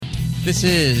This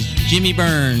is Jimmy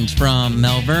Burns from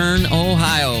Malvern,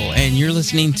 Ohio, and you're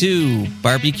listening to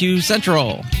BBQ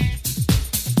Central.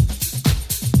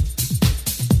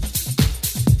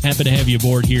 Happy to have you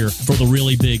aboard here for the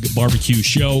really big barbecue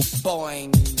show.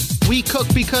 Boing. We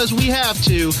cook because we have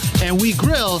to, and we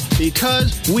grill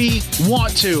because we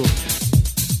want to.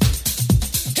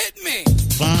 Hit me!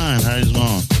 Fine, how's it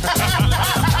going?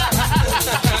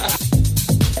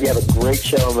 You have a great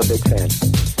show. I'm a big fan.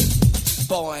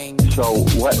 Boing. So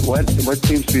what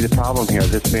seems to be the problem here?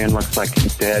 This man looks like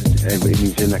he's dead and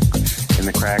he's in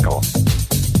the crackle.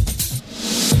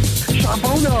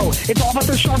 Charbono! It's all about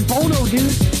the charbono,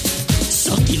 dude!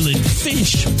 Succulent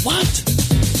fish. What?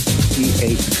 He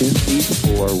ate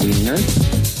 54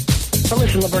 wieners. But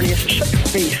listen, Lavernius, shut your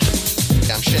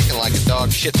face. I'm shaking like a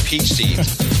dog shit peach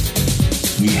seeds.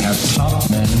 We have top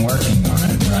men working on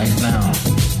it right now.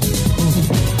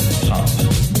 Top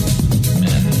men.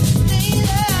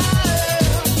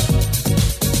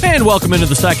 And welcome into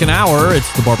the second hour.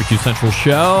 It's the Barbecue Central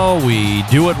Show. We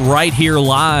do it right here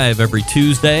live every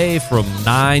Tuesday from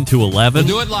 9 to 11.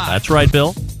 We'll do it live. That's right,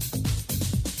 Bill.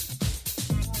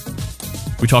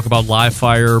 We talk about live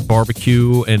fire,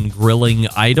 barbecue, and grilling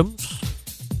items.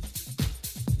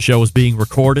 The show is being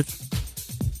recorded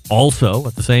also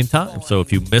at the same time. So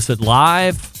if you miss it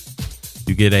live,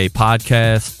 you get a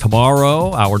podcast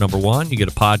tomorrow, hour number 1. You get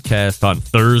a podcast on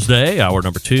Thursday, hour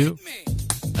number 2.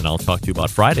 And I'll talk to you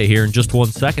about Friday here in just 1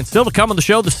 second. Still to come on the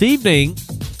show this evening,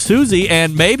 Susie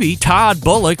and maybe Todd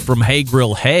Bullock from Hey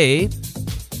Grill Hey.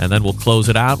 And then we'll close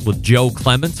it out with Joe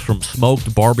Clements from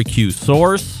Smoked Barbecue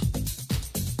Source.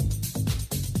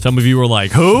 Some of you were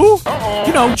like, who? Uh-oh.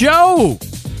 You know, Joe.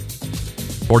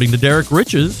 According to Derek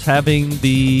Riches, having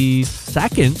the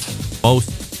second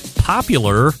most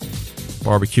popular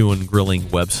barbecue and grilling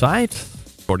website.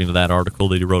 According to that article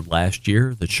that he wrote last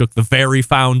year that shook the very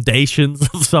foundations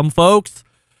of some folks.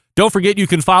 Don't forget you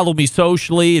can follow me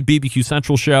socially at BBQ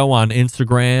Central Show on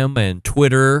Instagram and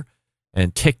Twitter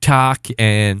and TikTok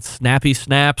and Snappy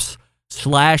Snaps /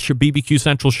 BBQ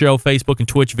Central Show Facebook and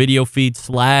Twitch video feed /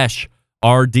 RD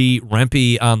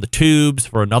Rempe on the tubes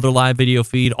for another live video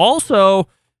feed. Also,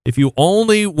 if you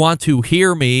only want to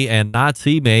hear me and not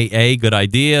see me, A, good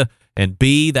idea. And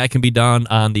B, that can be done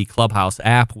on the Clubhouse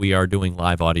app. We are doing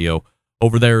live audio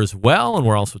over there as well, and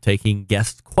we're also taking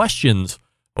guest questions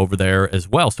over there as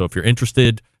well. So if you're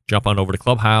interested, jump on over to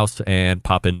Clubhouse and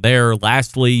pop in there.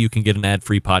 Lastly, you can get an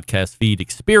ad-free podcast feed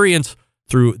experience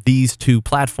through these two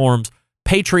platforms,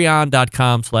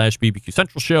 patreon.com / BBQ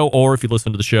Central Show, or if you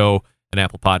listen to the show on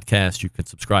Apple Podcasts, you can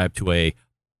subscribe to a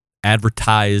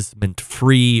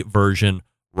advertisement-free version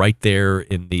right there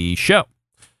in the show.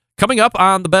 Coming up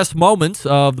on the best moments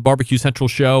of the Barbecue Central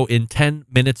Show in 10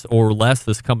 minutes or less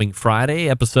this coming Friday,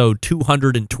 episode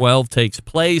 212 takes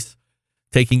place,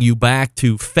 taking you back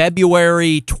to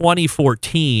February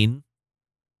 2014.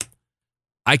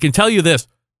 I can tell you this.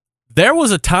 There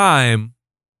was a time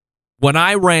when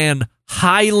I ran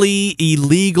highly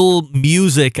illegal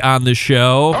music on the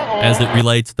show as it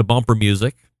relates to bumper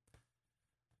music.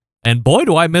 And boy,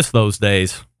 do I miss those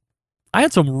days. I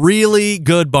had some really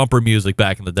good bumper music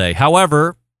back in the day.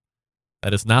 However,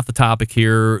 that is not the topic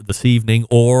here this evening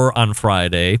or on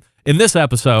Friday. In this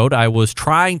episode, I was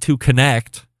trying to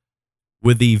connect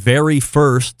with the very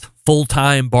first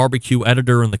full-time barbecue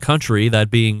editor in the country, that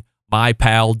being my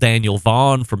pal Daniel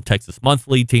Vaughn from Texas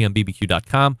Monthly,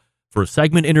 tmbbq.com, for a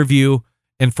segment interview.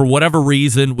 And for whatever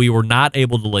reason, we were not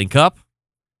able to link up.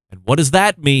 And what does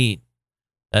that mean?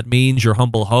 That means your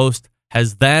humble host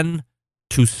has then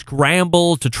to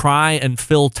scramble to try and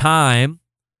fill time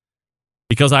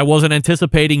because I wasn't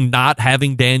anticipating not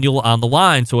having Daniel on the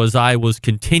line. So as I was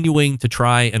continuing to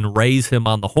try and raise him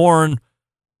on the horn,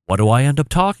 what do I end up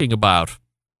talking about?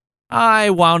 I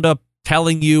wound up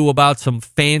telling you about some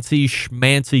fancy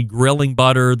schmancy grilling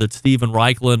butter that Steven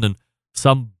Reichlin and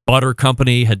some butter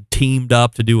company had teamed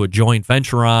up to do a joint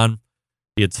venture on.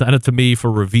 He had sent it to me for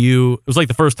review. It was like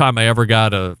the first time I ever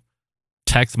got a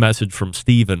text message from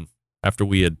Steven after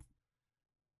we had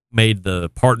made the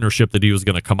partnership that he was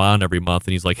going to come on every month.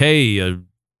 And he's like, hey,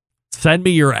 send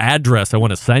me your address. I want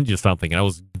to send you something. And I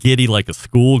was giddy like a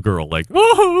schoolgirl, like,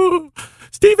 oh,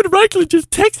 Steven Reichlin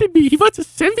just texted me. He wants to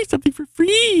send me something for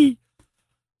free.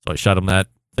 So I shot him that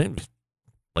thing.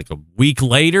 Like a week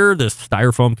later, this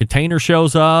styrofoam container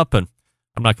shows up, and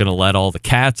I'm not going to let all the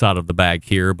cats out of the bag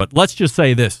here, but let's just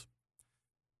say this.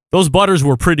 Those butters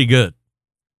were pretty good.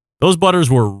 Those butters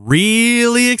were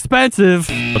really expensive,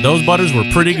 but those butters were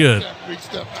pretty good.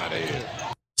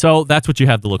 So that's what you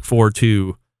have to look forward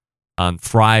to on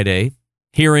Friday.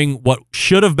 Hearing what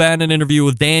should have been an interview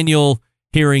with Daniel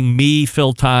hearing me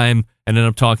fill time and then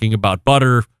I'm talking about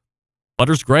butter.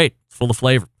 Butter's great. It's full of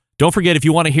flavor. Don't forget, if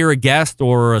you want to hear a guest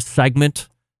or a segment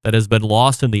that has been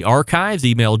lost in the archives,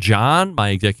 email John, my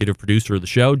executive producer of the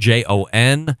show,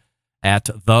 Jon, at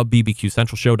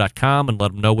thebbqcentralshow.com, and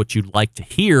let him know what you'd like to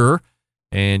hear.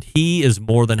 And he is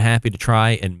more than happy to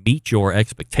try and meet your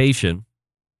expectation.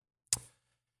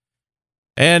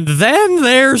 And then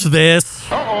there's this.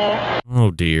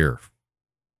 Oh, dear.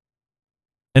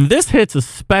 And this hits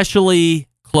especially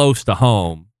close to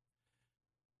home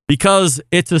because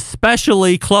it's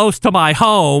especially close to my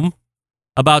home,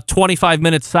 about 25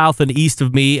 minutes south and east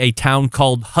of me, a town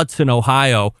called Hudson,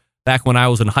 Ohio. Back when I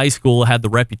was in high school, had the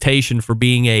reputation for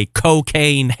being a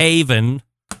cocaine haven.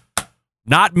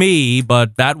 Not me,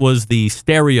 but that was the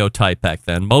stereotype back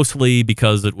then, mostly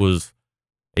because it was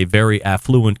a very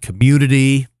affluent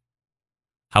community.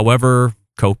 However,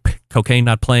 cocaine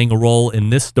not playing a role in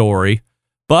this story,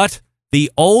 but the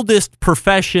oldest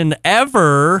profession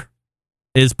ever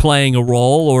is playing a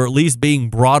role, or at least being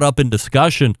brought up in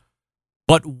discussion.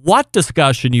 But what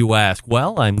discussion, you ask?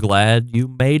 Well, I'm glad you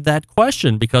made that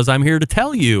question because I'm here to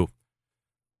tell you.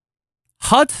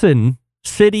 Hudson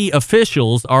city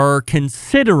officials are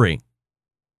considering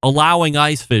allowing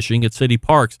ice fishing at city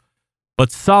parks,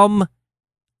 but some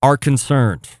are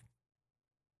concerned.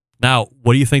 Now,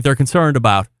 what do you think they're concerned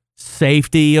about?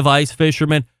 Safety of ice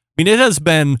fishermen? I mean, it has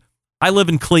been, I live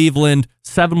in Cleveland,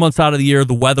 7 months out of the year,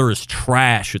 the weather is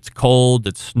trash. It's cold,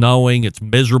 it's snowing, it's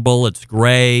miserable, it's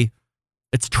gray.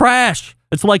 It's trash.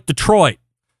 It's like Detroit.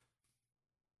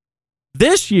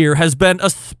 This year has been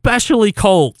especially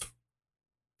cold.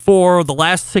 For the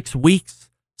last 6 weeks,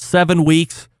 7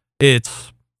 weeks,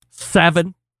 it's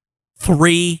 7,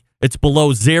 3. It's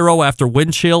below 0 after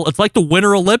wind chill. It's like the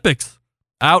Winter Olympics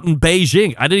out in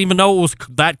Beijing. I didn't even know it was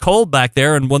that cold back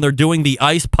there. And when they're doing the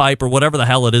ice pipe or whatever the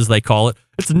hell it is they call it,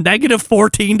 it's negative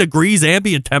 14 degrees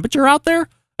ambient temperature out there.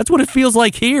 That's what it feels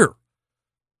like here.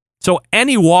 So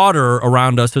any water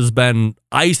around us has been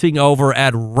icing over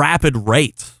at rapid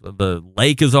rates. The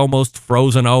lake is almost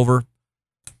frozen over.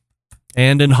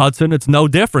 And in Hudson, it's no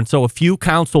different. So a few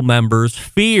council members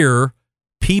fear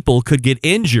people could get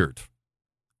injured.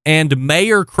 And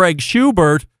Mayor Craig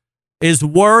Schubert is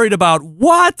worried about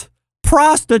what?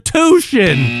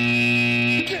 Prostitution.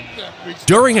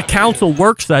 During a council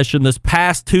work session this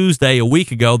past Tuesday, a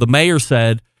week ago, the mayor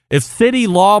said, if city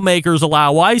lawmakers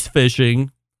allow ice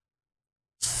fishing,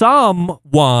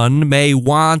 someone may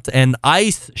want an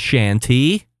ice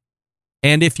shanty,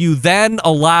 and if you then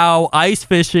allow ice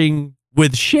fishing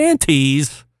with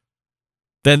shanties,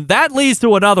 then that leads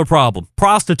to another problem,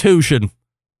 prostitution,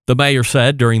 the mayor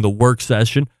said during the work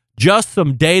session. Just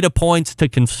some data points to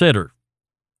consider.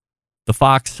 The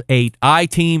Fox 8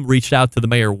 I-team reached out to the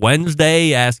mayor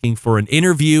Wednesday asking for an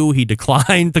interview. He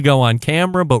declined to go on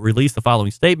camera, but released the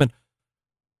following statement.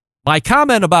 My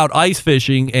comment about ice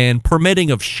fishing and permitting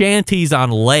of shanties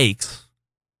on lakes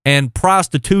and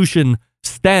prostitution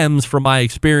stems from my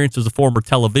experience as a former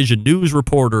television news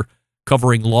reporter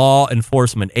covering law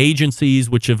enforcement agencies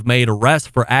which have made arrests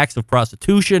for acts of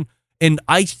prostitution in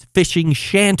ice fishing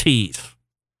shanties.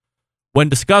 When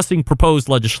discussing proposed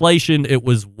legislation, it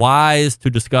was wise to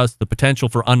discuss the potential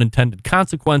for unintended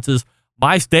consequences.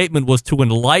 My statement was to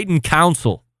enlighten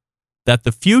council that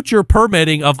the future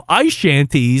permitting of ice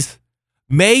shanties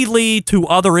may lead to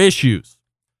other issues.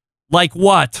 Like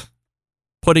what?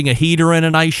 Putting a heater in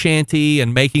an ice shanty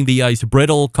and making the ice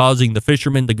brittle, causing the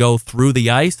fishermen to go through the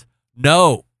ice?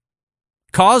 No.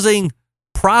 Causing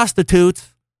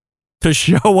prostitutes to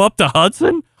show up to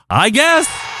Hudson? I guess.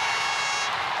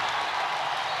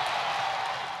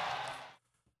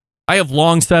 I have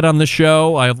long said on the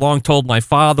show, I have long told my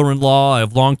father-in-law, I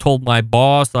have long told my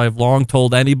boss, I have long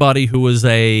told anybody who is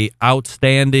a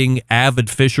outstanding, avid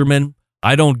fisherman,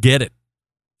 I don't get it.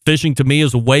 Fishing to me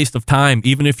is a waste of time.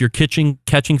 Even if you're catching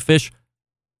fish,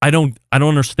 I don't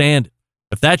understand it.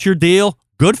 If that's your deal,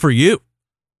 good for you.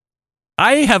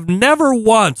 I have never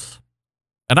once,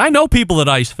 and I know people that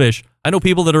ice fish. I know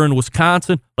people that are in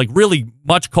Wisconsin, like really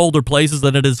much colder places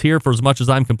than it is here for as much as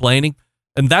I'm complaining.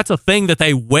 And that's a thing that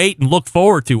they wait and look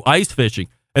forward to, ice fishing.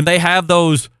 And they have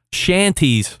those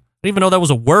shanties. I didn't even know that was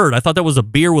a word. I thought that was a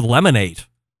beer with lemonade.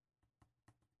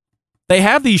 They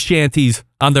have these shanties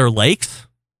on their lakes.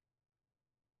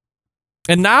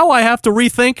 And now I have to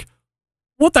rethink,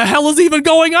 what the hell is even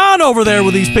going on over there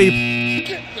with these people?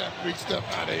 Get that big stuff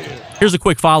out of here. Here's a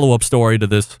quick follow-up story to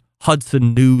this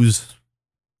Hudson News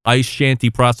ice shanty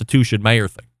prostitution mayor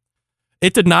thing.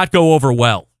 It did not go over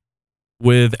well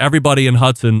with everybody in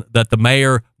Hudson that the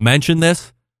mayor mentioned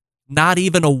this. Not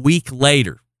even a week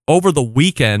later, over the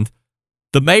weekend,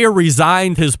 The mayor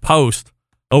resigned his post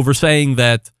over saying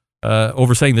that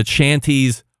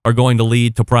shanties are going to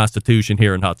lead to prostitution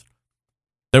here in Hudson.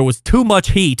 There was too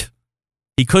much heat.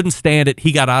 He couldn't stand it.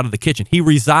 He got out of the kitchen. He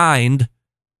resigned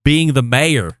being the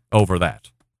mayor over that.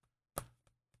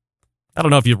 I don't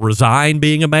know if you resign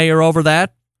being a mayor over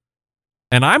that.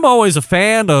 And I'm always a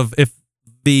fan of, if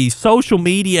the social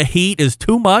media heat is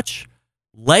too much,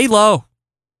 lay low.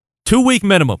 2-week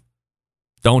minimum.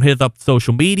 Don't hit up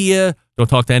social media. Don't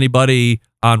talk to anybody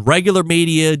on regular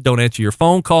media. Don't answer your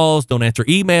phone calls. Don't answer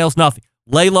emails. Nothing.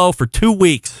 Lay low for 2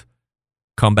 weeks.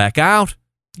 Come back out.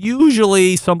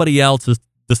 Usually somebody else has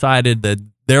decided that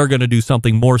they're going to do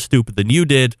something more stupid than you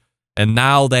did, and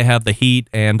now they have the heat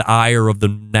and ire of the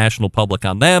national public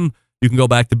on them. You can go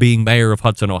back to being mayor of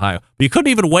Hudson, Ohio. But you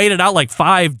couldn't even wait it out like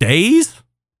 5 days?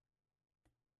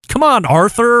 Come on,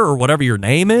 Arthur, or whatever your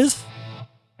name is.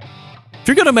 If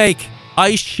you're going to make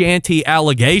ice shanty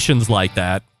allegations like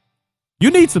that,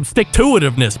 you need some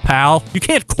stick-to-itiveness, pal. You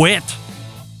can't quit.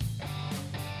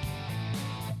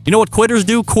 You know what quitters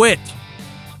do? Quit.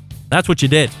 That's what you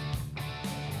did.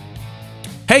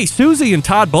 Hey, Susie and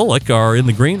Todd Bullock are in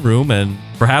the green room, and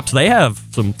perhaps they have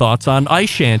some thoughts on ice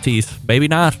shanties. Maybe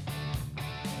not.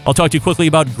 I'll talk to you quickly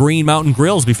about Green Mountain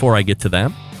Grills before I get to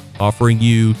them. Offering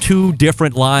you 2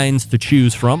 different lines to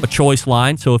choose from, a choice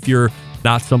line. So if you're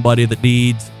not somebody that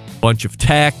needs a bunch of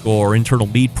tech or internal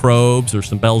meat probes or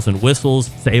some bells and whistles,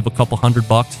 save a couple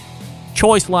 $100.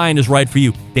 Choice line is right for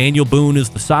you. Daniel Boone is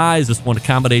the size. This one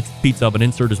accommodates the pizza oven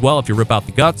insert as well if you rip out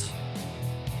the guts.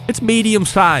 It's medium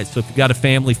size, so if you've got a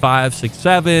family 5, 6,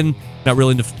 7, not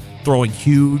really into throwing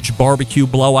huge barbecue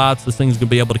blowouts, this thing's going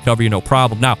to be able to cover you no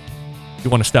problem. Now, if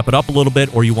you want to step it up a little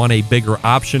bit or you want a bigger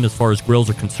option as far as grills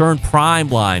are concerned, Prime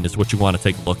Line is what you want to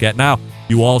take a look at. Now,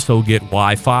 you also get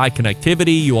Wi-Fi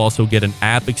connectivity. You also get an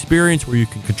app experience where you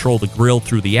can control the grill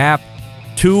through the app.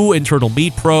 2 internal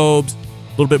meat probes,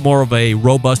 a little bit more of a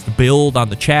robust build on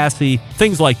the chassis,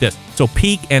 things like this. So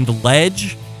peak and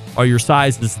ledge are your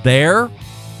sizes there,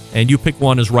 and you pick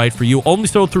one is right for you. Only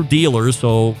sold through dealers,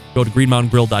 so go to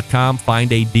greenmountaingrill.com,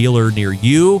 find a dealer near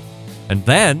you, and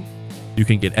then you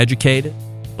can get educated,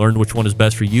 learn which one is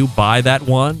best for you, buy that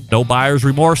one. No buyer's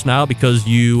remorse now because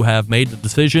you have made the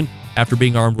decision after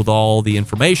being armed with all the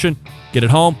information. Get it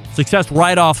home. Success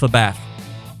right off the bat.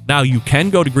 Now, you can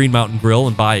go to Green Mountain Grill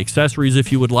and buy accessories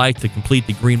if you would like to complete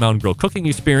the Green Mountain Grill cooking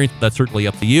experience. That's certainly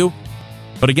up to you.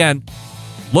 But again,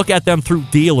 look at them through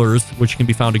dealers, which can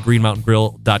be found at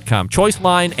greenmountaingrill.com. Choice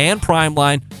line and Prime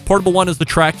Line. Portable one is the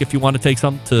Trek if you want to take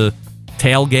something to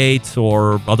tailgates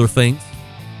or other things.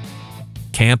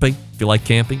 Camping, if you like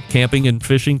camping. Camping and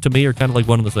fishing, to me, are kind of like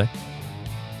one and the same.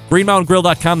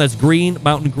 greenmountaingrill.com. That's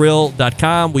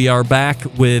greenmountaingrill.com. We are back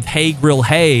with Hey Grill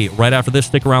Hey right after this.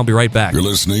 Stick around. Be right back. You're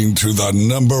listening to the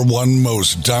 #1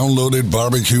 most downloaded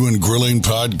barbecue and grilling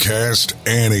podcast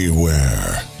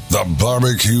anywhere. The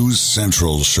BBQ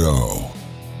Central Show.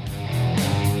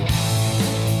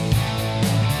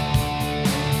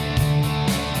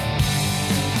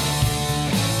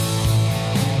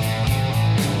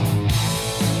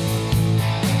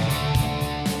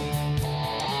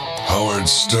 Howard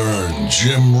Stern,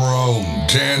 Jim Rome,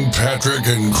 Dan Patrick,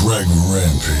 and Greg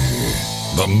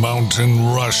Rempe. The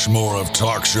Mountain Rushmore of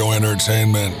talk show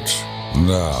entertainment.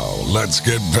 Now, let's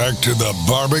get back to the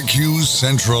BBQ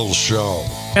Central Show.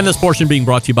 And this portion being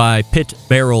brought to you by Pit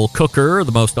Barrel Cooker,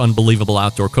 the most unbelievable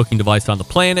outdoor cooking device on the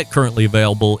planet. Currently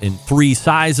available in 3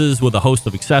 sizes with a host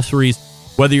of accessories.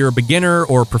 Whether you're a beginner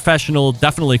or professional,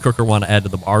 definitely a cooker want to add to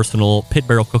the arsenal.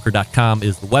 pitbarrelcooker.com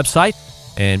is the website.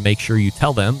 And make sure you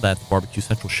tell them that the Barbecue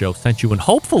Central Show sent you. And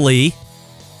hopefully,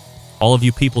 all of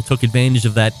you people took advantage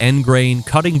of that end grain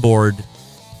cutting board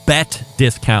bet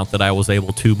discount that I was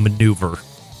able to maneuver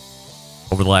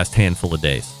over the last handful of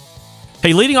days.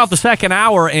 Hey, leading off the second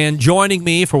hour and joining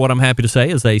me for what I'm happy to say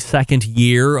is a second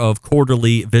year of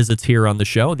quarterly visits here on the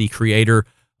show, the creator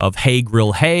of Hey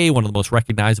Grill Hey, one of the most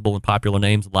recognizable and popular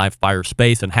names in live fire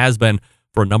space, and has been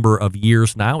for a number of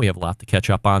years now. We have a lot to catch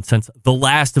up on since the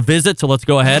last visit, so let's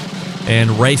go ahead and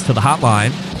race to the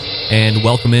hotline and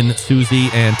welcome in Susie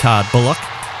and Todd Bullock.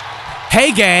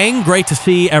 Hey, gang. Great to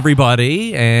see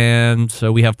everybody, and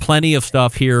so we have plenty of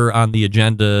stuff here on the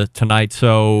agenda tonight.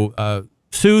 So,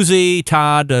 Susie,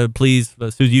 Todd, please,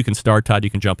 Susie, you can start. Todd, you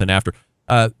can jump in after.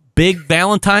 Big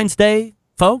Valentine's Day,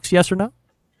 folks, yes or no?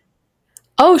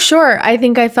 Oh, sure. I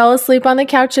think I fell asleep on the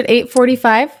couch at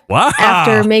 8:45 Wow.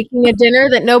 after making a dinner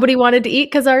that nobody wanted to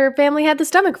eat because our family had the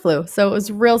stomach flu. So it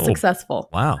was real successful.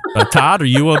 Wow. Todd, are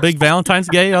you a big Valentine's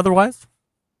Day otherwise?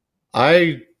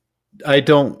 I I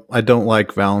don't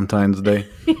like Valentine's Day.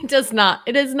 It does not.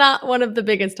 It is not one of the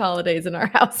biggest holidays in our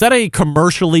house. Is that a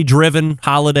commercially driven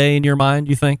holiday in your mind,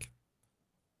 you think?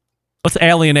 Let's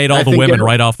alienate all the women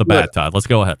right off the bat, Todd. Let's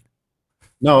go ahead.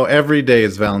 No, every day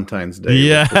is Valentine's Day.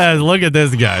 Yeah, look at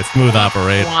this guy. Smooth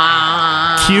operator.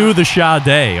 Wow. Cue the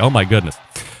Sade. Oh, my goodness.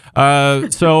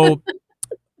 So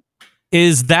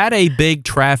is that a big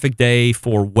traffic day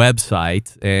for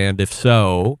websites? And if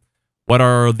so, what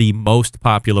are the most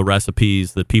popular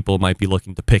recipes that people might be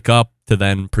looking to pick up to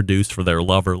then produce for their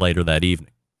lover later that evening?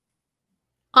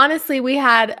 Honestly, we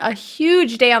had a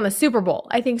huge day on the Super Bowl.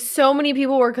 I think so many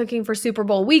people were cooking for Super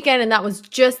Bowl weekend, and that was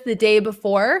just the day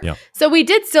before. Yeah. So we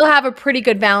did still have a pretty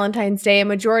good Valentine's Day. A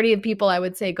majority of people, I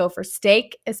would say, go for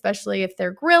steak, especially if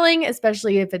they're grilling,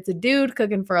 especially if it's a dude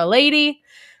cooking for a lady.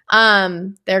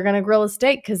 They're gonna grill a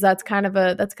steak because that's kind of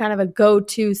a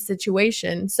go-to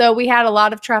situation. So we had a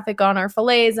lot of traffic on our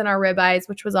fillets and our ribeyes,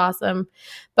 which was awesome.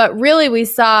 But really, we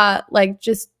saw like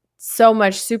just so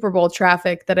much Super Bowl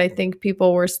traffic that I think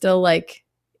people were still like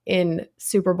in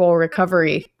Super Bowl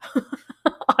recovery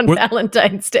on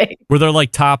Valentine's Day. Were there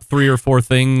like top 3 or 4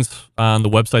 things on the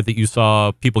website that you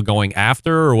saw people going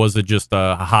after, or was it just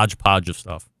a hodgepodge of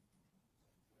stuff?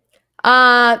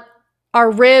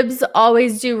 Our ribs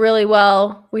always do really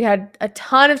well. We had a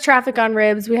ton of traffic on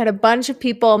ribs. We had a bunch of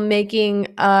people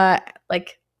making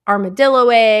like armadillo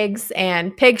eggs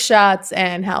and pig shots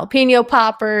and jalapeno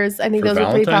poppers. I think those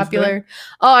are pretty popular.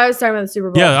 Oh, I was talking about the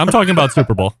Super Bowl. Yeah, I'm talking about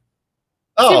Super Bowl.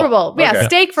 Super Bowl. Yeah, okay.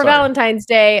 steak for Valentine's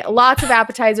Day. Lots of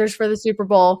appetizers for the Super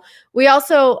Bowl. We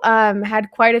also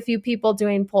had quite a few people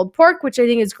doing pulled pork, which I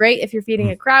think is great if you're feeding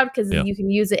a crowd because you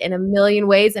can use it in a million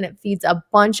ways and it feeds a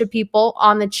bunch of people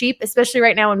on the cheap, especially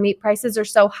right now when meat prices are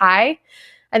so high.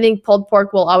 I think pulled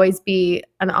pork will always be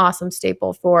an awesome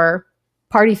staple for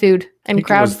party food and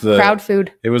crowd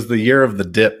food. It was the year of the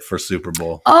dip for Super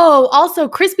Bowl. Oh, also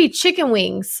crispy chicken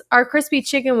wings. Our crispy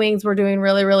chicken wings were doing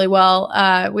really, really well.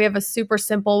 We have a super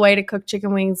simple way to cook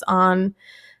chicken wings on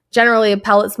generally a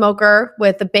pellet smoker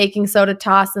with a baking soda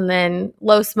toss and then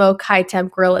low smoke, high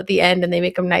temp grill at the end, and they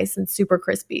make them nice and super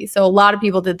crispy. So a lot of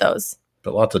people did those.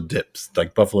 But lots of dips,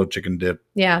 like buffalo chicken dip,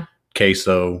 Yeah.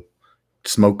 queso,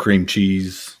 smoked cream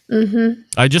cheese. Mm-hmm.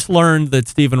 I just learned that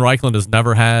Steven Reichland has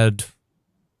never had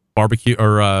barbecue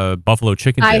or buffalo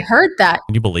chicken dip. I heard that.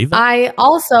 Can you believe that? I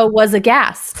also was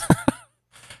aghast.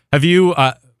 Have you,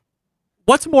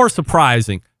 what's more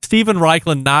surprising, Steven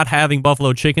Reichland not having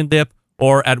buffalo chicken dip,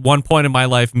 or at one point in my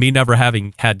life, me never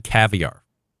having had caviar?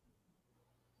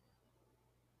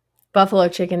 Buffalo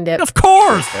chicken dip. Of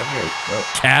course!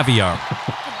 Caviar.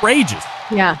 Outrageous.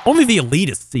 Yeah. Only the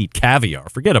elitists eat caviar.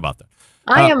 Forget about that.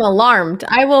 I am alarmed.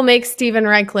 I will make Steven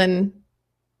Reichland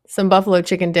some buffalo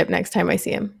chicken dip next time I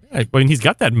see him. I mean, he's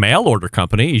got that mail order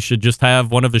company. He should just have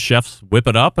one of his chefs whip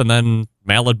it up and then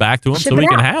mail it back to him so he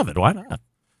can have it. Why not?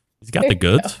 He's got the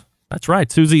goods. That's right.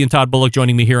 Susie and Todd Bullock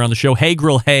joining me here on the show.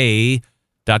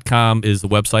 HeyGrillHey.com is the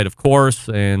website, of course,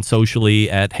 and socially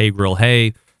at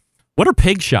HeyGrillHey. What are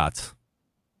pig shots?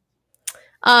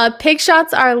 Pig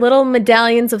shots are little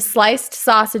medallions of sliced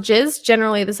sausages.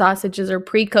 Generally, the sausages are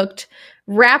pre-cooked,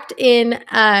 wrapped in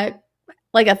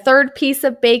like a third piece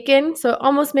of bacon. So it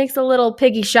almost makes a little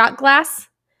piggy shot glass.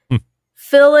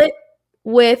 Fill it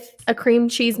with a cream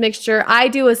cheese mixture. I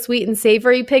do a sweet and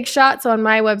savory pig shot. So on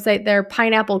my website, they're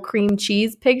pineapple cream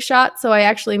cheese pig shot. So I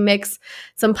actually mix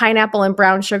some pineapple and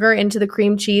brown sugar into the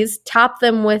cream cheese, top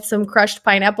them with some crushed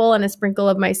pineapple and a sprinkle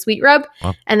of my sweet rub,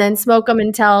 and then smoke them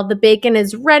until the bacon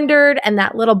is rendered and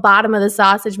that little bottom of the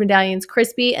sausage medallion's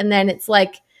crispy. And then it's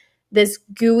like this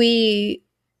gooey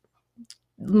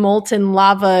molten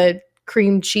lava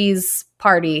cream cheese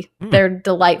party. They're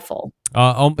delightful.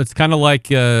 It's kind of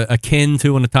like akin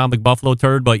to an atomic buffalo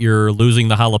turd, but you're losing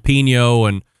the jalapeno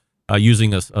and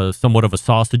using a somewhat of a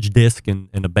sausage disc and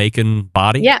a bacon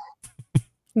body. Yeah.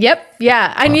 Yep.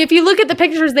 Yeah. I mean, if you look at the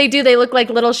pictures they look like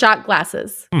little shot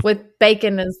glasses with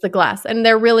bacon as the glass. And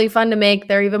they're really fun to make.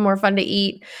 They're even more fun to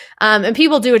eat. And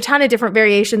people do a ton of different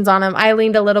variations on them. I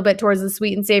leaned a little bit towards the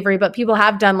sweet and savory, but people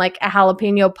have done like a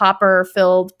jalapeno popper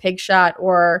filled pig shot,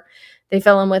 or they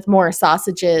fill them with more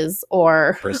sausages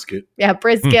or brisket. Yeah,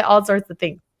 brisket, all sorts of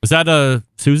things. Is that a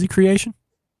Susie creation?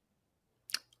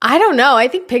 I don't know. I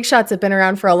think pig shots have been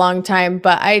around for a long time,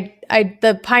 but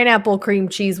the pineapple cream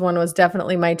cheese one was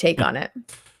definitely my take on it.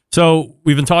 So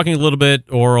we've been talking a little bit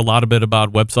or a lot of bit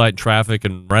about website traffic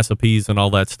and recipes and all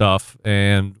that stuff.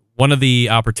 And one of the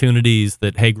opportunities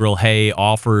that Hey Grill Hey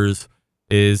offers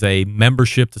is a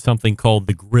membership to something called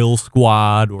the Grill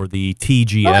Squad, or the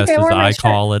TGS as I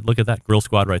call it. Look at that Grill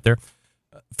Squad right there.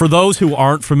 for those who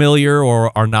aren't familiar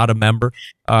or are not a member,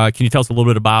 can you tell us a little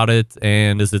bit about it?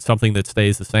 And is it something that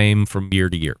stays the same from year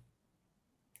to year?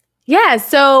 Yeah,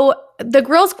 so the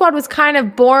Grill Squad was kind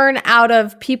of born out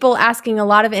of people asking a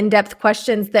lot of in-depth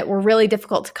questions that were really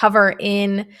difficult to cover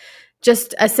in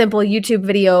just a simple YouTube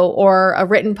video or a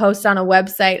written post on a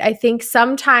website. I think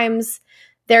sometimes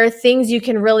there are things you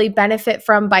can really benefit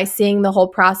from by seeing the whole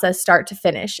process start to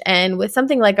finish. And with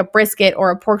something like a brisket or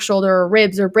a pork shoulder or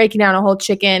ribs or breaking down a whole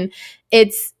chicken,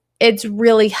 it's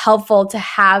really helpful to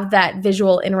have that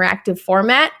visual interactive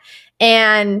format.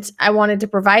 And I wanted to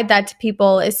provide that to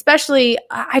people, especially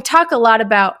I talk a lot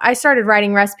about, I started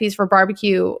writing recipes for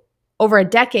barbecue over a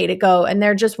decade ago, and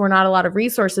there just were not a lot of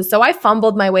resources. So I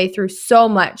fumbled my way through so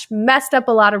much, messed up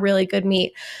a lot of really good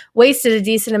meat, wasted a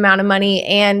decent amount of money.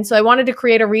 And so I wanted to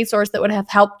create a resource that would have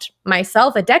helped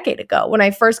myself a decade ago when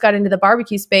I first got into the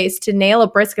barbecue space to nail a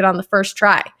brisket on the first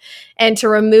try and to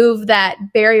remove that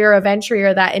barrier of entry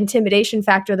or that intimidation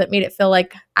factor that made it feel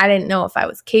like I didn't know if I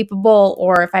was capable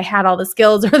or if I had all the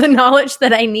skills or the knowledge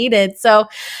that I needed. So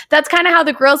that's kind of how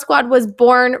the Grill Squad was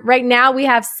born. Right now we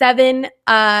have 7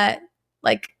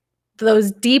 like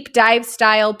those deep dive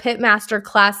style pitmaster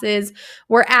classes.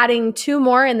 We're adding 2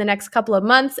 more in the next couple of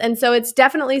months. And so it's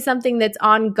definitely something that's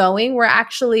ongoing. We're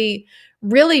actually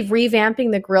really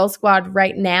revamping the Grill Squad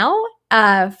right now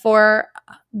for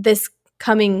this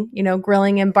coming,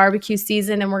 grilling and barbecue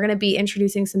season. And we're going to be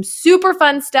introducing some super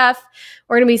fun stuff.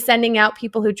 We're going to be sending out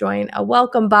people who join a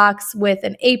welcome box with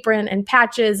an apron and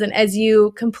patches. And as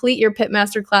you complete your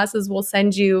pitmaster classes, we'll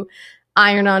send you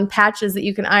iron-on patches that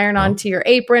you can iron onto your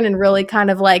apron and really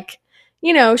kind of like,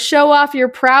 show off your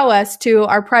prowess to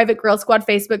our private Grill Squad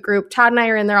Facebook group. Todd and I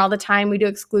are in there all the time. We do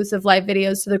exclusive live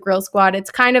videos to the Grill Squad.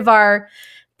 It's kind of our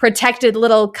protected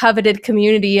little coveted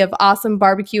community of awesome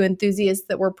barbecue enthusiasts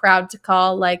that we're proud to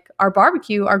call like our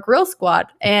barbecue, our Grill Squad.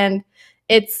 And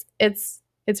it's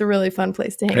a really fun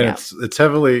place to hang out. It's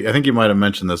heavily, I think you might have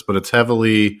mentioned this, but it's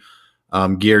heavily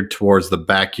geared towards the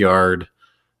backyard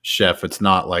chef. It's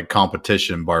not like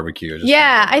competition barbecue.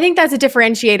 Yeah, I think that's a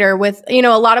differentiator with, a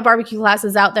lot of barbecue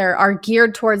classes out there are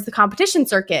geared towards the competition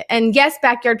circuit. And yes,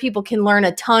 backyard people can learn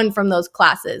a ton from those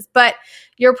classes, but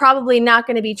you're probably not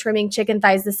going to be trimming chicken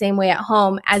thighs the same way at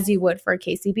home as you would for a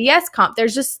KCBS comp.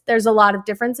 There's a lot of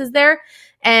differences there.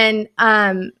 And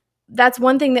that's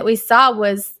one thing that we saw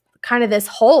was kind of this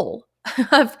hole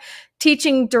of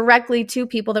teaching directly to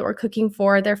people that were cooking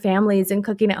for their families and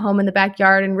cooking at home in the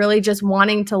backyard and really just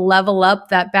wanting to level up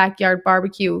that backyard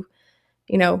barbecue,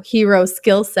 hero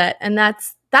skill set. And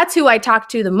that's who I talk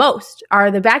to the most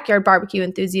are the backyard barbecue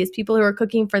enthusiasts, people who are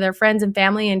cooking for their friends and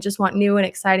family and just want new and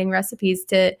exciting recipes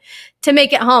to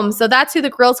make it home. So that's who the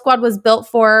Grill Squad was built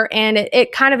for. And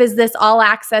it kind of is this all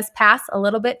access pass a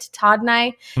little bit to Todd and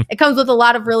I. It comes with a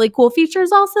lot of really cool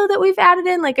features also that we've added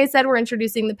in. Like I said, we're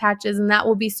introducing the patches and that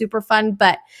will be super fun,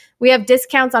 but we have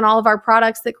discounts on all of our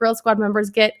products that Grill Squad members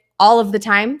get all of the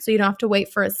time. So you don't have to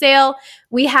wait for a sale.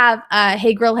 We have a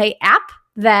Hey Grill Hey app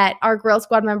that our Grill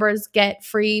Squad members get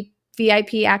free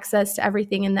VIP access to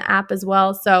everything in the app as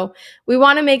well. So we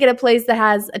want to make it a place that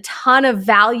has a ton of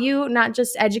value, not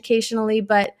just educationally,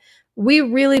 but we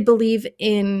really believe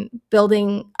in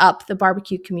building up the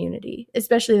barbecue community,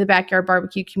 especially the backyard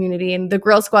barbecue community. And the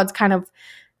Grill Squad's kind of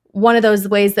one of those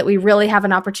ways that we really have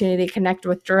an opportunity to connect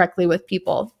directly with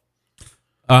people.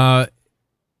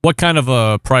 What kind of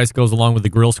a price goes along with the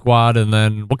Grill Squad? And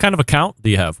then what kind of account do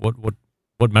you have?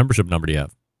 What membership number do you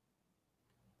have?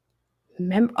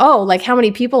 Like how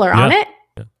many people are on it?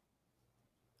 Yeah.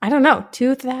 I don't know,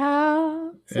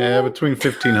 2,000? Yeah, between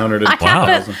 1,500 and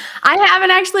 2,000. I haven't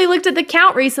actually looked at the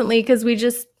count recently because we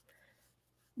just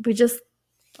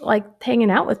like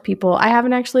hanging out with people. I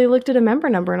haven't actually looked at a member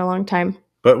number in a long time.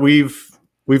 But we've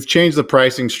changed the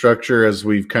pricing structure as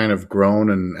we've kind of grown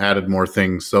and added more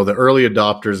things. So the early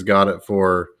adopters got it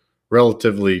for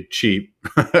relatively cheap.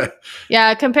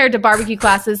 Yeah, compared to barbecue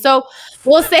classes. So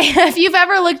we'll say if you've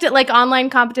ever looked at like online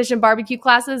competition barbecue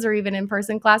classes or even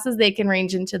in-person classes, they can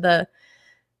range into the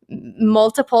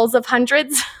multiples of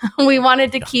hundreds. We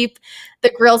wanted to keep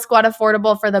the Grill Squad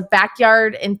affordable for the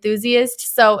backyard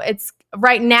enthusiast. So it's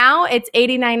right now it's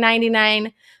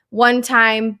 $89.99 one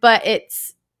time, but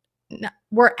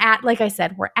we're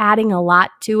adding a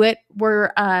lot to it.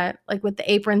 We're like with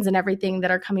the aprons and everything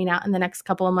that are coming out in the next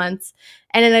couple of months.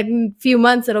 And in a few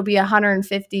months, it'll be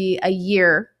 $150 a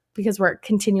year because we're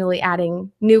continually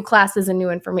adding new classes and new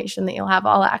information that you'll have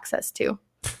all access to.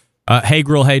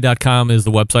 HeyGrillHey.com is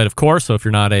the website, of course. So if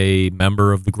you're not a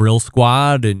member of the Grill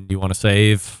Squad and you want to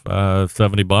save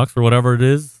 $70 or whatever it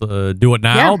is, do it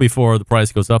now before the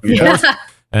price goes up, of course,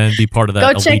 and be part of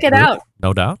that. Go check it out.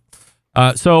 No doubt.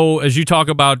 So as you talk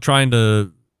about trying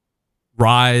to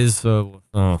rise,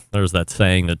 there's that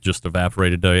saying that just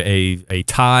evaporated, a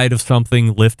tide of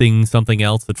something lifting something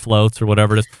else that floats or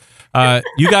whatever it is.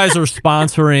 You guys are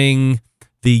sponsoring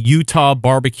the Utah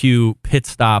Barbecue Pit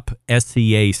Stop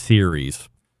SCA series.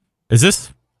 Is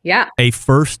this a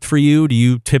first for you? Do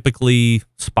you typically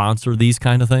sponsor these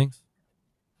kind of things?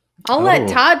 I'll let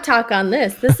Todd talk on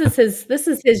this. This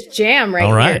is his jam right,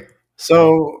 All right. here.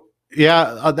 So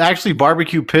yeah, actually,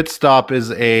 Barbecue Pit Stop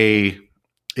is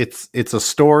it's a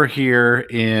store here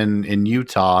in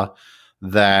Utah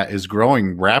that is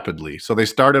growing rapidly. So they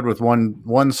started with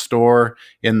one store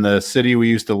in the city we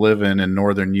used to live in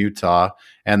northern Utah,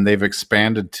 and they've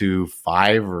expanded to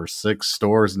 5 or 6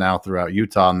 stores now throughout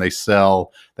Utah. And they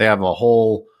have a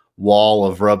whole wall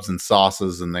of rubs and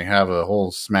sauces, and they have a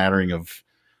whole smattering of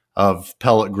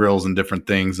pellet grills and different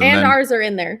things. And then, ours are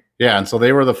in there. Yeah, and so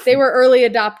they were early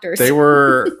adopters. They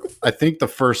were, I think, the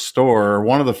first store, or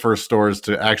one of the first stores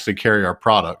to actually carry our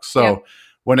products. So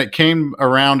when it came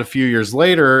around a few years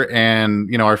later,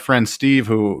 and our friend Steve,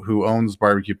 who owns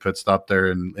Barbecue Pit Stop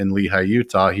there in Lehi,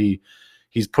 Utah,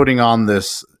 he's putting on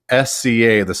this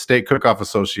SCA, the State Cook-Off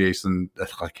Association.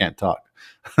 I can't talk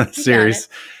series,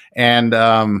 and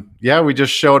we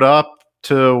just showed up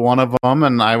to one of them,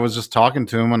 and I was just talking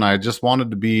to him, and I just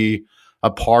wanted to be a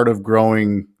part of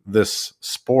growing this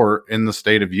sport in the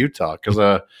state of Utah,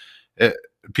 because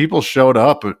people showed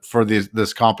up for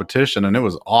this competition, and it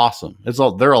was awesome.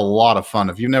 They're a lot of fun.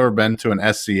 If you've never been to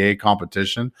an SCA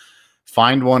competition,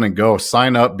 find one and go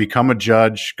sign up, become a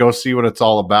judge, go see what it's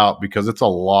all about, because it's a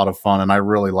lot of fun, and I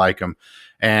really like them.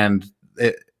 And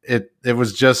it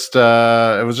was just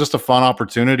a fun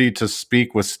opportunity to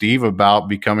speak with Steve about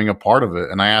becoming a part of it.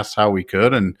 And I asked how we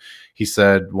could, and he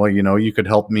said, well, you could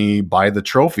help me buy the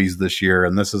trophies this year,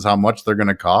 and this is how much they're going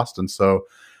to cost. And so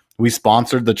we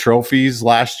sponsored the trophies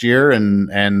last year, and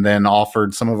then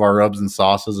offered some of our rubs and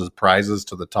sauces as prizes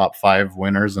to the top 5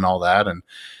 winners and all that. And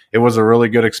it was a really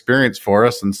good experience for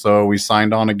us. And so we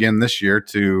signed on again this year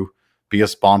to be a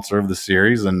sponsor of the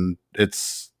series. And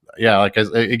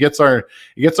it gets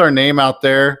our name out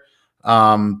there.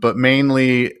 But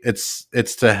mainly it's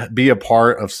to be a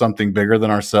part of something bigger than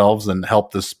ourselves and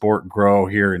help the sport grow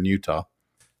here in Utah.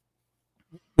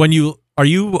 Are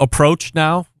you approached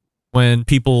now when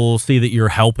people see that you're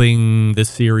helping this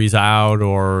series out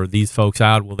or these folks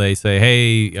out? Will they say,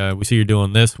 hey, we see you're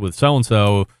doing this with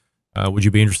so-and-so. Would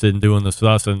you be interested in doing this with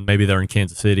us? And maybe they're in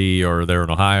Kansas City or they're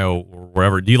in Ohio or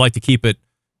wherever. Do you like to keep it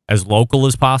as local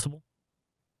as possible?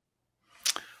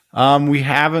 We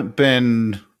haven't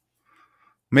been.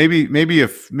 Maybe I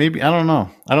don't know.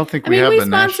 I don't think we have. We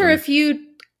sponsor a few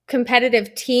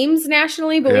competitive teams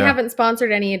nationally, but we haven't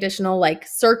sponsored any additional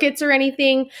circuits or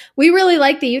anything. We really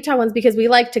like the Utah ones because we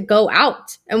like to go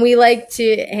out and we like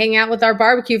to hang out with our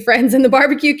barbecue friends in the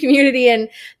barbecue community, and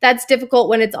that's difficult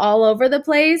when it's all over the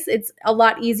place. It's a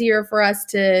lot easier for us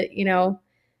to,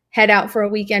 head out for a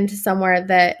weekend to somewhere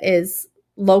that is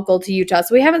local to Utah.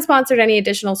 So we haven't sponsored any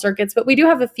additional circuits, but we do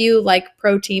have a few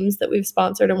pro teams that we've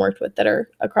sponsored and worked with that are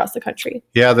across the country.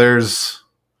 Yeah, there's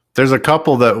a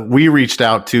couple that we reached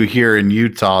out to here in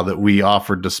Utah that we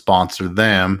offered to sponsor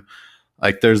them.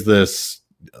 There's this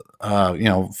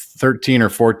 13 or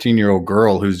 14-year-old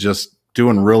girl who's just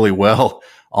doing really well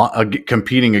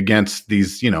competing against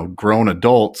these grown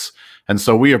adults. And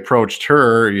so we approached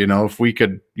her, if we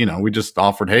could, we just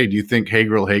offered, hey, do you think Hey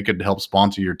Grill Hey could help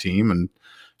sponsor your team? And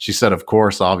she said, of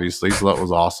course, obviously. So that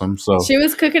was awesome. So she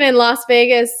was cooking in Las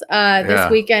Vegas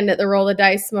this weekend at the Roll the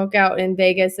Dice Smokeout in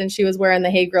Vegas, and she was wearing the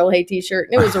Hey Grill Hey t-shirt.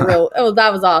 And it was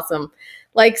that was awesome.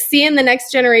 Seeing the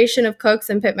next generation of cooks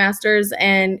and pitmasters,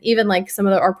 and even some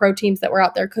of our pro teams that were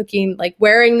out there cooking,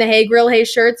 wearing the Hey Grill Hey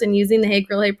shirts and using the Hey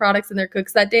Grill Hey products in their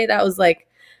cooks that day. That was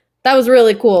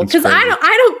really cool, because I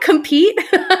don't compete.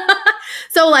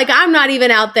 So I'm not even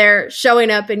out there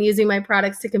showing up and using my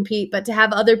products to compete, but to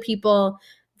have other people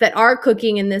that are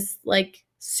cooking in this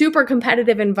super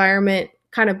competitive environment,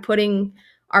 kind of putting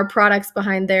our products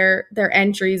behind their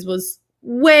entries was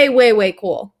way, way, way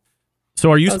cool.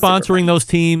 So are you sponsoring those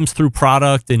teams through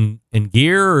product and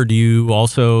gear, or do you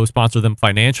also sponsor them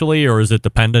financially, or is it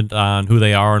dependent on who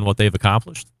they are and what they've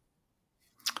accomplished?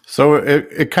 So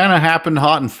it kind of happened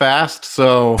hot and fast.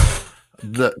 So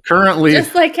currently,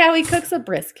 just like how he cooks a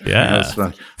brisket. Yeah,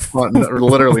 that's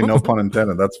literally no pun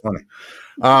intended. That's funny.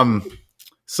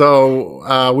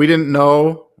 So we didn't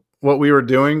know what we were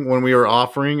doing when we were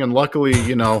offering, and luckily,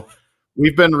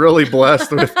 we've been really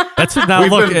blessed with. That's now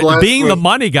look, being the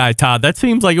money guy, Todd. That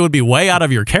seems like it would be way out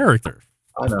of your character.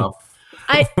 I know.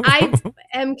 I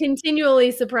am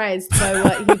continually surprised by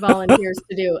what he volunteers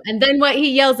to do, and then what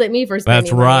he yells at me for spending.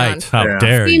 That's right. How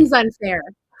dare you? Seems unfair.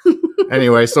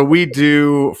 Anyway, so we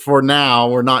do, for now,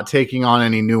 we're not taking on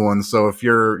any new ones. So if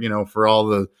you're, for all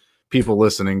the people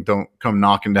listening, don't come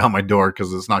knocking down my door,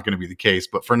 because it's not going to be the case.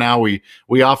 But for now, we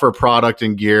offer product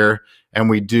and gear, and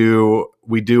we do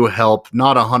help,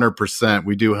 not 100%.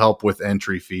 We do help with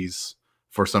entry fees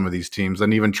for some of these teams,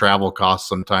 and even travel costs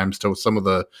sometimes to some of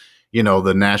the,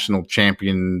 the national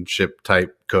championship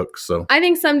type cooks. So I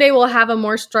think someday we'll have a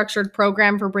more structured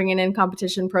program for bringing in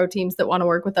competition pro teams that want to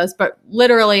work with us. But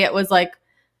literally it was like,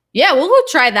 yeah, we'll go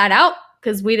try that out,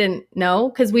 because we didn't know,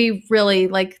 because we really,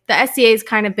 like, the SCA has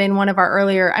kind of been one of our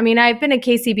earlier, I've been a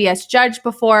KCBS judge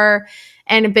before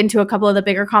and have been to a couple of the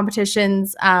bigger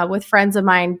competitions with friends of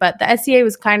mine, but the SCA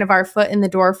was kind of our foot in the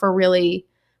door for really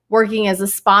working as a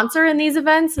sponsor in these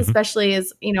events, especially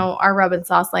as, our rub and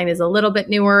sauce line is a little bit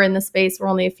newer in the space. We're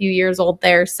only a few years old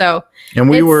there. So, and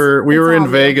we were in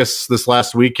Vegas this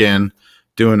last weekend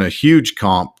doing a huge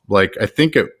comp. Like, I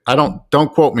think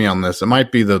don't quote me on this. It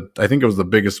might be I think it was the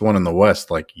biggest one in the West,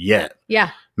 yet.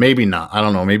 Yeah. Maybe not. I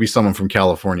don't know. Maybe someone from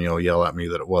California will yell at me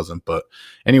that it wasn't. But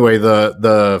anyway,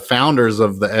 the founders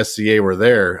of the SCA were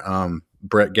there.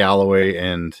 Brett Galloway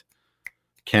and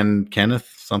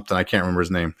Kenneth something. I can't remember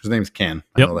his name. His name's Ken.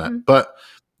 I know that. But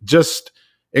just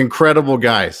incredible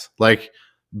guys. Like,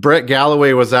 Brett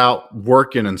Galloway was out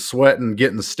working and sweating,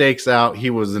 getting the steaks out. He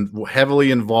was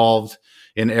heavily involved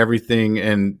in everything.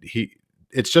 And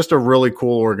it's just a really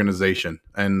cool organization.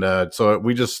 And so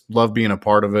we just love being a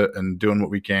part of it and doing what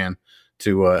we can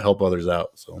to help others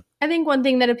out. So I think one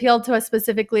thing that appealed to us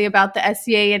specifically about the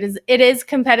SCA, it is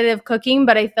competitive cooking,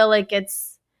 but I feel like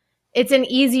it's an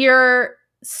easier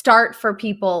start for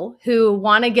people who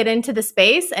want to get into the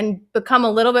space and become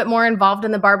a little bit more involved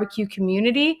in the barbecue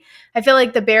community. I feel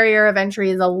like the barrier of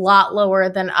entry is a lot lower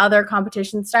than other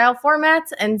competition style formats.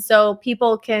 And so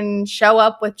people can show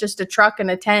up with just a truck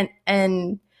and a tent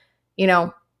and,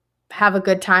 have a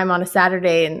good time on a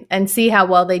Saturday and see how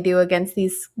well they do against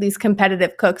these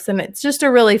competitive cooks. And it's just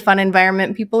a really fun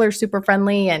environment. People are super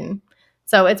friendly. And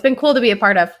so it's been cool to be a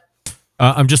part of.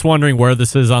 I'm just wondering where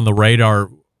this is on the radar.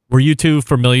 Were you two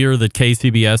familiar that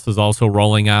KCBS is also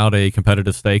rolling out a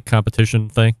competitive steak competition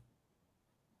thing?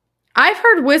 I've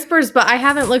heard whispers, but I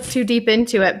haven't looked too deep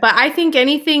into it. But I think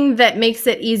anything that makes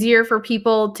it easier for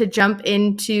people to jump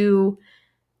into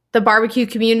the barbecue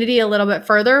community a little bit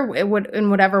further, it would, in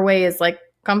whatever way is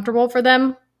comfortable for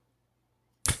them.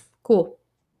 Cool.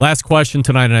 Last question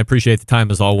tonight, and I appreciate the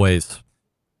time as always.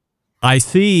 I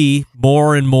see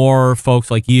more and more folks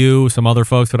like you, some other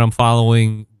folks that I'm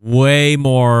following, way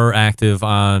more active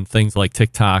on things like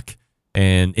TikTok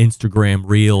and Instagram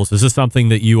Reels. Is this something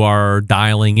that you are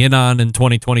dialing in on in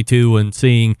 2022 and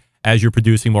seeing as you're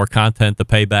producing more content, the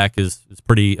payback is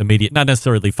pretty immediate, not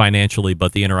necessarily financially,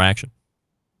 but the interaction?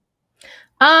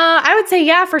 I would say,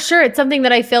 yeah, for sure. It's something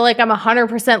that I feel like I'm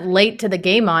 100% late to the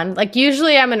game on.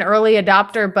 Usually I'm an early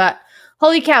adopter, but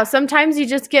holy cow, sometimes you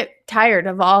just get tired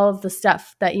of all of the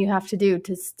stuff that you have to do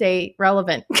to stay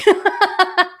relevant.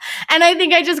 And I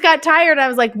think I just got tired. I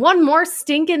was like, one more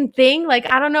stinking thing.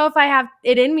 I don't know if I have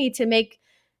it in me to make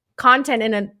content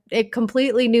in a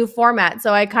completely new format.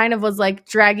 So I kind of was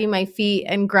dragging my feet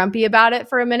and grumpy about it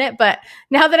for a minute. But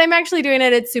now that I'm actually doing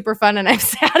it, it's super fun. And I'm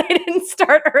sad I didn't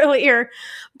start earlier.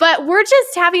 But we're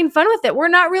just having fun with it. We're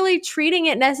not really treating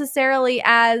it necessarily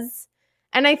as,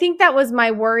 and I think that was my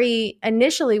worry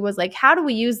initially, was how do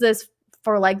we use this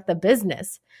for the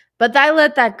business? But I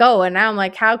let that go. And now I'm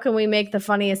like, how can we make the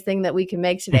funniest thing that we can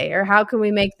make today? Or how can we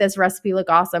make this recipe look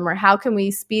awesome? Or how can we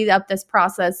speed up this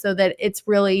process so that it's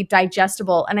really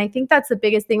digestible? And I think that's the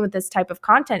biggest thing with this type of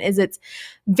content is it's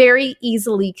very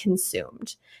easily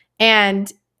consumed.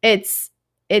 And it's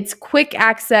quick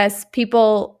access.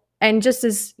 People, and just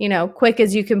as, quick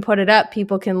as you can put it up,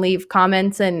 people can leave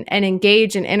comments and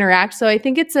engage and interact. So I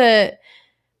think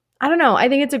I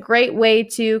think it's a great way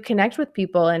to connect with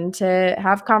people and to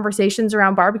have conversations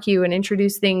around barbecue and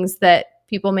introduce things that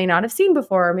people may not have seen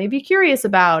before or may be curious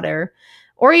about,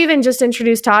 or even just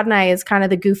introduce Todd and I as kind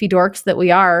of the goofy dorks that we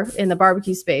are in the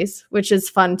barbecue space, which is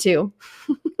fun too.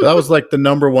 That was the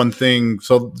number one thing.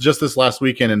 So just this last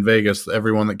weekend in Vegas,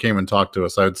 everyone that came and talked to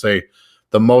us, I would say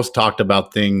the most talked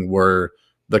about thing were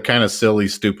the kind of silly,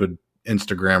 stupid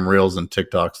Instagram Reels and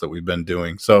TikToks that we've been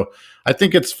doing. So I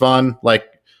think it's fun.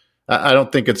 I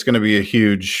don't think it's going to be a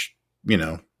huge,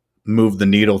 move the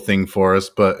needle thing for us,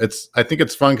 but I think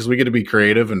it's fun because we get to be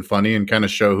creative and funny and kind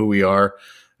of show who we are,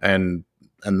 and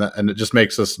it just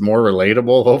makes us more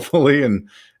relatable, hopefully,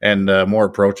 and more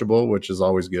approachable, which is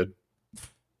always good.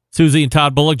 Susie and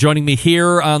Todd Bullock joining me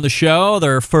here on the show.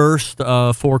 Their first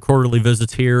 4 quarterly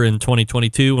visits here in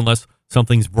 2022, unless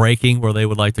something's breaking where they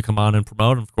would like to come on and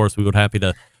promote. And of course, we would be happy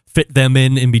to fit them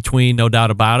in between, no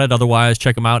doubt about it. Otherwise,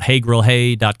 check them out,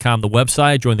 heygrillhey.com, the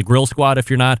website. Join the Grill Squad if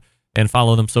you're not, and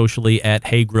follow them socially at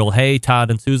heygrillhey. Todd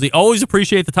and Susie, always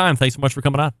appreciate the time. Thanks so much for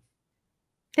coming on.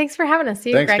 Thanks for having us.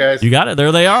 See you, Thanks, Greg. guys. You got it.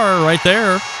 There they are, right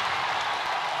there.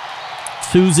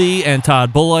 Susie and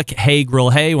Todd Bullock, Hey Grill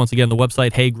Hey. Once again, the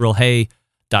website,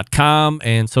 heygrillhey.com,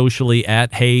 and socially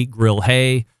at Hey Grill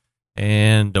Hey.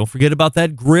 And don't forget about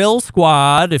that Grill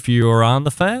Squad if you're on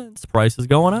the fence. Price is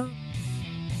going up.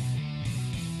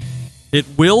 It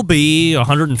will be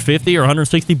 $150 or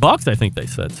 $160, I think they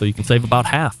said, so you can save about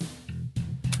half.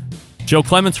 Joe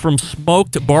Clements from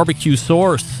Smoked BBQ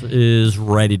Source is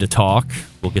ready to talk.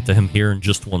 We'll get to him here in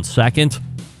just 1 second.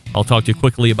 I'll talk to you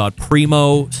quickly about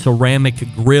Primo ceramic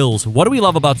grills. What do we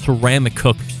love about ceramic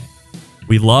cookers?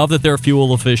 We love that they're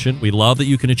fuel efficient. We love that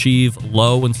you can achieve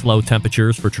low and slow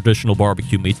temperatures for traditional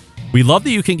barbecue meats. We love that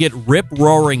you can get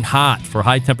rip-roaring hot for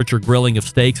high-temperature grilling of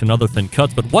steaks and other thin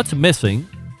cuts. But what's missing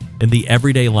in the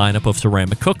everyday lineup of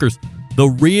ceramic cookers? The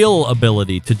real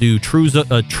ability to do true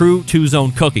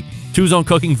two-zone cooking. Two-zone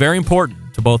cooking, very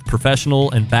important to both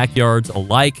professional and backyards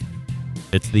alike.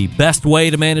 It's the best way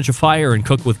to manage a fire and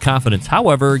cook with confidence.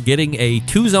 However, getting a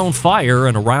two-zone fire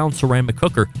in a round ceramic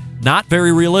cooker, not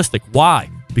very realistic. Why?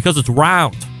 Because it's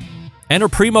round. Enter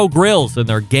Primo grills and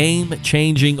their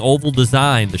game-changing oval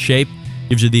design. The shape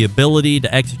gives you the ability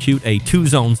to execute a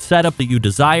two-zone setup that you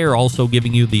desire, also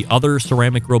giving you the other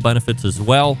ceramic grill benefits as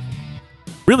well.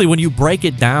 Really, when you break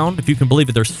it down, if you can believe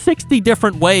it, there's 60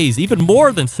 different ways, even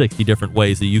more than 60 different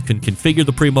ways that you can configure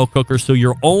the Primo cooker, so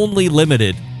you're only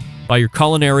limited by your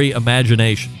culinary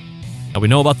imagination. Now, we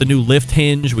know about the new lift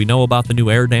hinge. We know about the new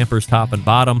air dampers top and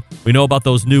bottom. We know about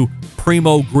those new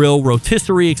Primo Grill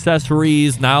rotisserie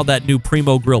accessories. Now that new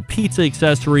Primo Grill pizza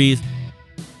accessories,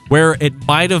 where it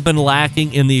might have been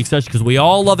lacking in the accessories, because we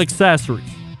all love accessories.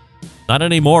 Not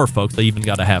anymore, folks. They even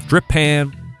got a half drip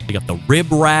pan. They got the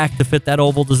rib rack to fit that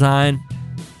oval design.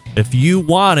 If you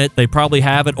want it, they probably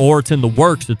have it, or it's in the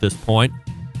works at this point.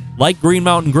 Like Green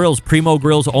Mountain Grills, Primo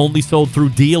Grills only sold through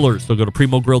dealers. So go to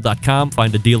primogrill.com,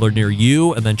 find a dealer near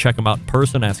you, and then check them out in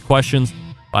person, ask questions,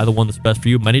 buy the one that's best for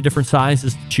you. Many different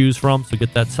sizes to choose from, so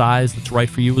get that size that's right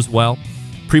for you as well.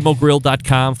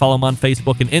 primogrill.com, follow them on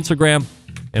Facebook and Instagram.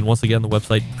 And once again, the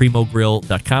website,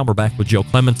 primogrill.com. We're back with Joe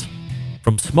Clements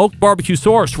from Smoked BBQ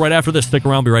Source right after this. Stick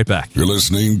around, be right back. You're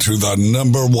listening to the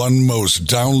 #1 most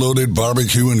downloaded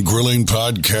barbecue and grilling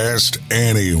podcast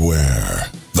anywhere.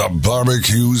 The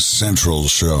BBQ Central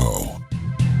Show.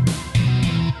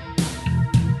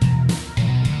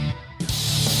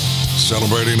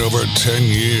 Celebrating over 10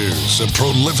 years of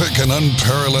prolific and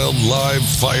unparalleled live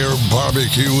fire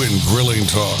barbecue and grilling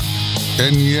talk.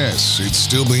 And yes, it's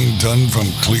still being done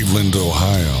from Cleveland,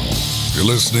 Ohio. You're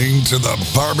listening to the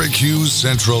BBQ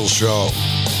Central Show.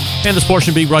 And this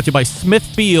portion being brought to you by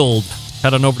Smithfield.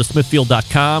 Head on over to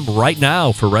smithfield.com right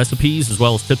now for recipes as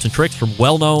well as tips and tricks from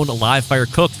well-known live fire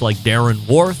cooks like Darren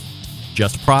Worth,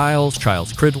 Jess Pryles,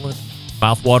 Charles Cridlin.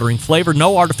 Mouth-watering flavor,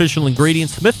 no artificial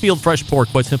ingredients. Smithfield Fresh Pork,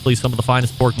 quite simply some of the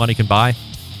finest pork money can buy.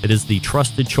 It is the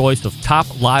trusted choice of top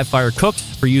live fire cooks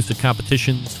for use at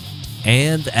competitions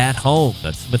and at home.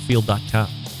 That's smithfield.com.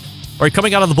 All right,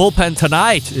 coming out of the bullpen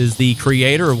tonight is the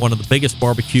creator of one of the biggest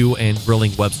barbecue and grilling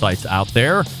websites out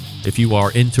there. If you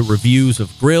are into reviews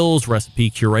of grills, recipe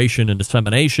curation and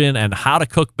dissemination, and how to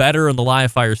cook better in the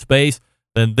live fire space,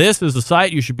 then this is the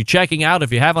site you should be checking out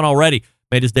if you haven't already.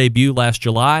 Made his debut last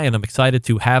July, and I'm excited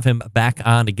to have him back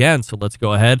on again. So let's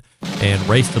go ahead and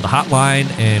race to the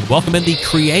hotline and welcome in the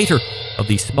creator of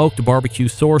the Smoked BBQ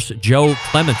Source, Joe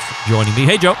Clements, joining me.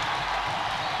 Hey, Joe.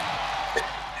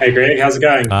 Hey, Greg. How's it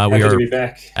going? Happy to be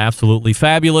back. Absolutely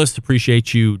fabulous.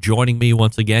 Appreciate you joining me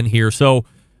once again here. So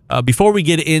before we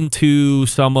get into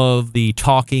some of the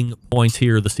talking points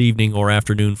here this evening or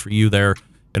afternoon for you there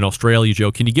in Australia, Joe,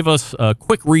 can you give us a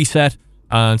quick reset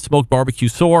on Smoked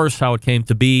BBQ Source, how it came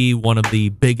to be one of the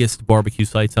biggest barbecue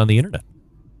sites on the internet?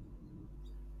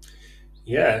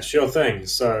 Yeah, sure thing.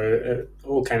 So it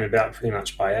all came about pretty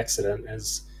much by accident,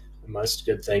 as most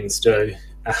good things do.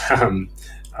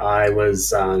 I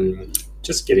was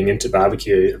just getting into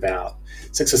barbecue about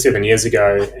 6 or 7 years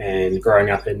ago, and growing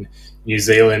up in New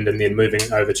Zealand and then moving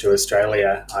over to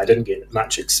Australia, I didn't get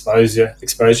much exposure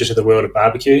to the world of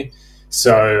barbecue.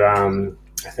 So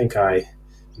I think I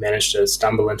managed to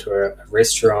stumble into a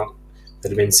restaurant that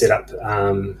had been set up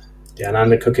down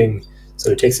under, cooking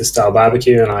sort of Texas-style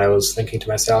barbecue, and I was thinking to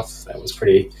myself, that was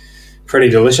pretty pretty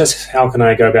delicious. How can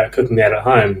I go about cooking that at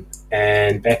home?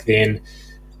 And back then,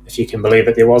 if you can believe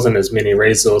it, there wasn't as many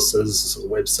resources or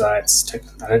websites.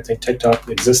 I don't think TikTok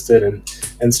existed, and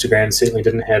Instagram certainly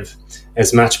didn't have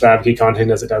as much barbecue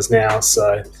content as it does now.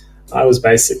 So I was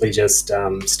basically just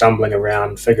stumbling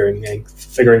around, figuring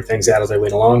things out as I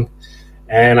went along.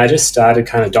 And I just started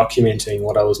kind of documenting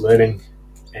what I was learning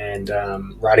and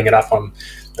writing it up on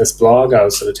this blog. I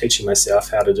was sort of teaching myself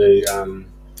how to do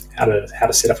how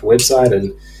to set up a website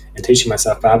and teaching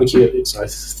myself barbecue. So I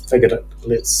figured,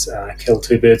 let's kill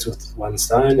two birds with one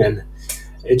stone, and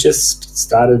it just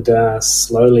started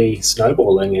slowly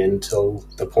snowballing until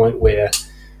the point where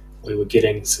we were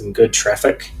getting some good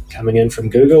traffic coming in from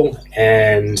Google,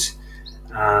 and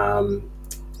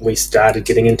we started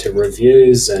getting into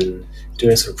reviews and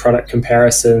doing sort of product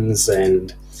comparisons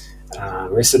and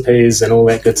recipes and all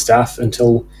that good stuff,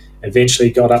 until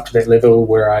eventually got up to that level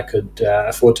where I could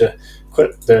afford to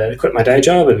quit my day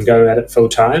job and go at it full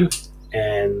time.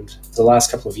 And for the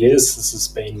last couple of years, this has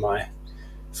been my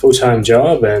full-time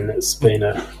job, and it's been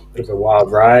a bit of a wild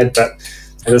ride. But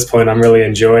at this point, I'm really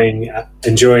enjoying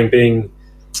being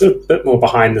sort of a bit more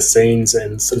behind the scenes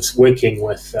and sort of working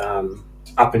with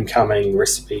up and coming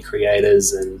recipe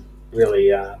creators and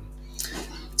really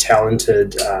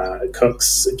talented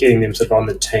cooks, getting them sort of on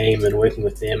the team and working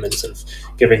with them, and sort of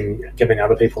giving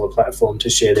other people a platform to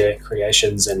share their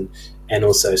creations and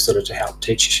also sort of to help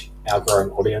teach our growing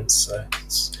audience. So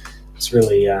it's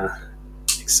really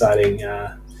exciting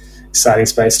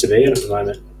space to be in at the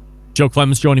moment. Joe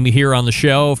Clemens joining me here on the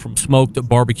show from Smoked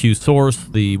Barbecue Source,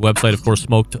 the website, of course,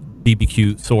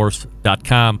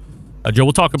 smokedbbqsource.com. Joe,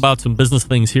 we'll talk about some business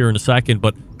things here in a second,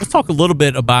 but let's talk a little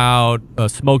bit about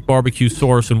Smoked Barbecue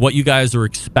Source and what you guys are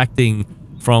expecting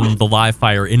from the live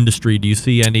fire industry. Do you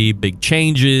see any big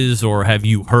changes, or have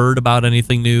you heard about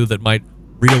anything new that might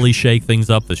really shake things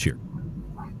up this year?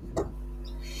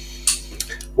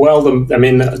 Well,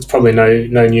 it's probably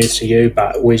no news to you,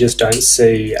 but we just don't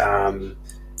see.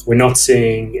 We're not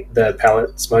seeing the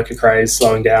pellet smoker craze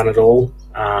slowing down at all.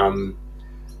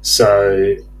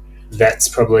 So that's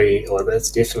definitely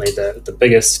the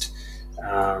biggest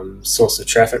source of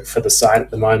traffic for the site at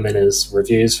the moment is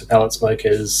reviews for pellet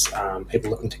smokers,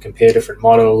 people looking to compare different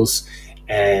models,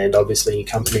 and obviously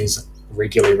companies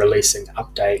regularly releasing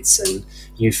updates and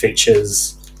new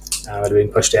features that are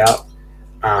being pushed out.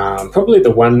 Probably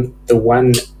the one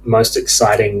most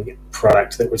exciting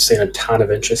product that we've seen a ton of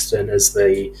interest in is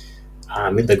the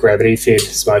gravity-fed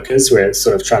smokers, where it's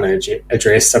sort of trying to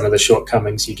address some of the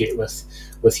shortcomings you get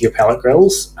with your pellet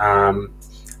grills.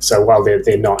 So while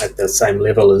they're not at the same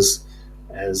level as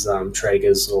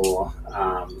Traeger's or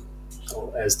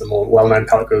as the more well-known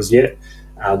pellet grills yet,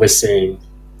 we're seeing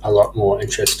a lot more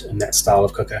interest in that style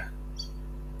of cooker.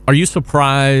 Are you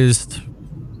surprised,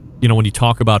 when you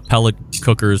talk about pellet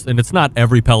cookers, and it's not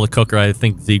every pellet cooker, I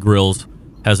think Z-Grills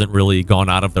hasn't really gone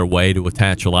out of their way to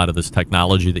attach a lot of this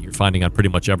technology that you're finding on pretty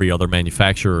much every other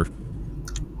manufacturer.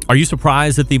 Are you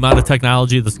surprised at the amount of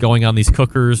technology that's going on these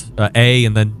cookers, A,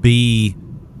 and then B,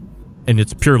 and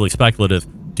it's purely speculative,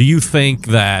 do you think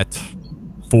that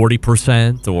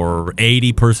 40% or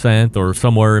 80% or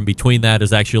somewhere in between that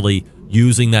is actually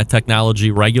using that technology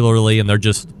regularly, and they're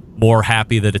just more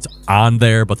happy that it's on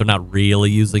there, but they're not really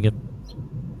using it?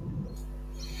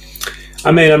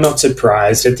 I'm not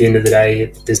surprised. At the end of the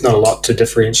day, there's not a lot to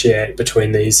differentiate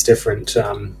between these different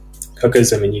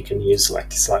cookers. You can use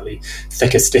like slightly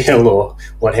thicker steel or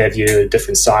what have you,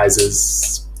 different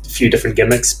sizes, a few different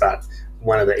gimmicks, but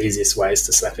one of the easiest ways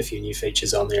to slap a few new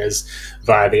features on there is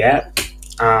via the app.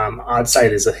 I'd say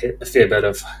there's a fair bit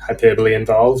of hyperbole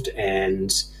involved,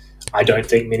 and I don't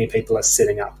think many people are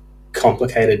setting up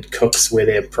complicated cooks where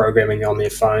they're programming on their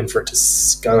phone for it to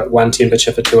go at one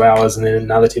temperature for 2 hours and then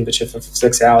another temperature for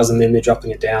 6 hours, and then they're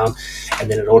dropping it down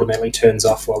and then it automatically turns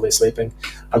off while they're sleeping.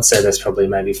 I'd say there's probably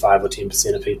maybe 5 or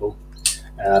 10% of people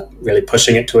really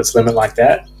pushing it to its limit like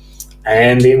that.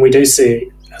 And then we do see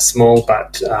a small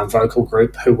but vocal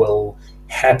group who will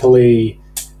happily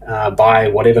buy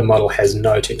whatever model has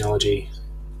no technology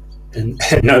and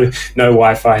no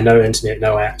Wi-Fi, no internet,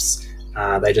 no apps.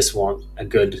 They just want a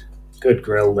good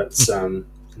grill that's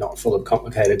not full of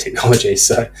complicated technology.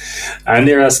 So, and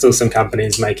there are still some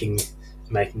companies making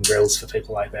grills for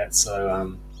people like that.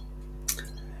 So,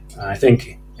 I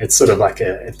think it's sort of like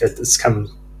it's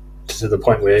come to the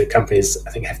point where companies,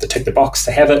 I think, have to tick the box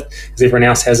to have it because everyone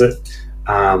else has it.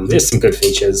 There's some good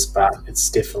features, but it's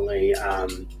definitely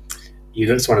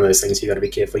it's one of those things you got to be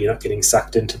careful. You're not getting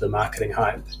sucked into the marketing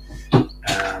hype.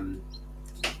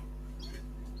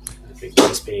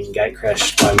 just being gate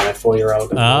crashed by my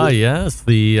 4-year-old. Yes,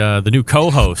 the new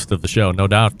co-host of the show, no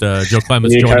doubt. Joe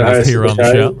Clemens New joining us co-host here of on the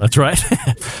the show. show. That's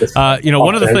right.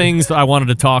 One of the things I wanted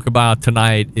to talk about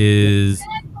tonight is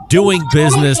doing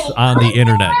business on the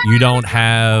internet. You don't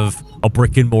have a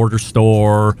brick and mortar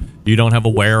store. You don't have a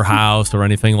warehouse or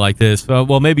anything like this.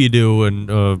 Well, maybe you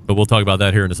do, but we'll talk about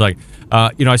that here in a second.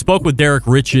 I spoke with Derek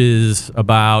Riches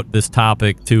about this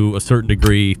topic to a certain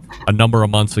degree a number of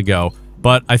months ago,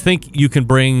 but I think you can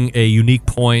bring a unique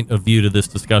point of view to this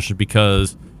discussion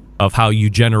because of how you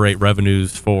generate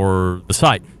revenues for the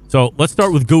site. So let's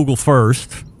start with Google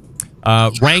first.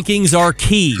 Rankings are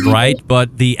key, right?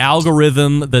 But the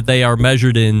algorithm that they are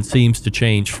measured in seems to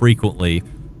change frequently.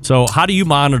 So how do you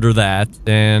monitor that?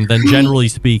 And then generally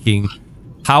speaking,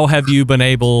 how have you been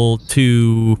able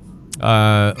to,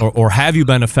 or have you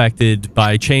been affected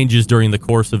by changes during the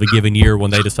course of a given year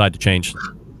when they decide to change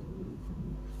them?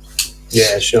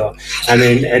 Yeah, sure. I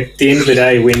mean, at the end of the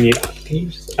day, when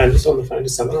I'm just on the phone to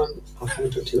someone. I'll come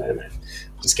and talk to you later, man.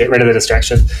 Just get rid of the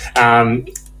distraction.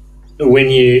 When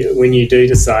you do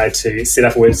decide to set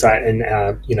up a website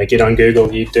and get on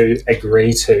Google, you do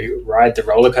agree to ride the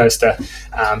roller coaster,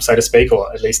 so to speak,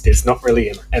 or at least there's not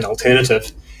really an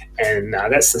alternative. And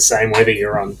that's the same whether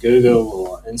you're on Google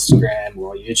or Instagram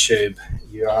or YouTube.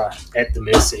 You are at the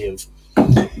mercy of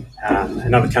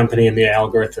another company and their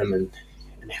algorithm and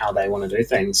how they want to do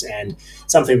things. And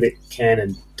something that can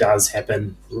and does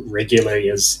happen regularly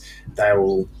is they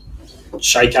will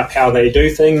shake up how they do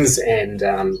things, and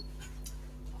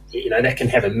that can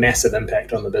have a massive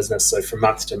impact on the business. So from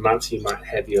month to month, you might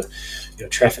have your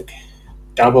traffic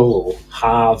double or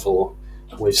halve, or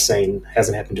we've seen,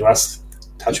 hasn't happened to us,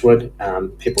 touch wood,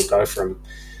 people go from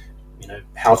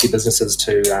healthy businesses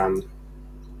to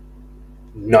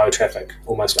no traffic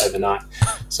almost overnight.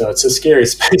 So it's a scary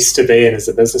space to be in as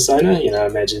a business owner.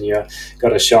 Imagine you've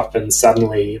got a shop and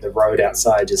suddenly the road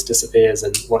outside just disappears,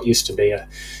 and what used to be a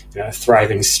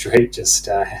thriving street just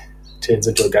turns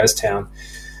into a ghost town.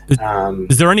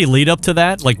 Is there any lead up to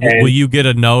that? Like, will you get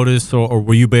a notice, or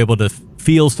will you be able to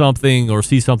feel something or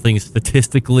see something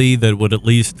statistically that would at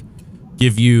least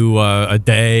give you a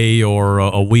day or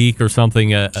a week or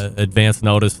something advance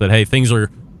notice that, hey, things are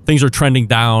trending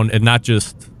down, and not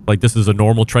just like this is a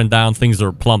normal trend down, things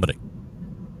are plummeting?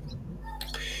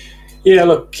 Yeah,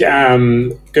 look,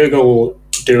 Google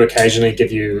do occasionally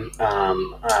give you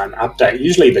an update,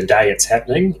 usually the day it's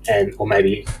happening, or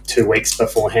maybe 2 weeks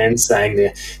beforehand,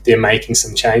 saying they're making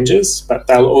some changes, but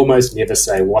they'll almost never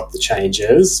say what the change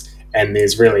is, and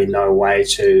there's really no way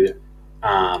to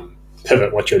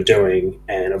pivot what you're doing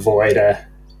and avoid a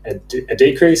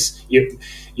decrease.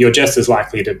 You're just as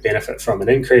likely to benefit from an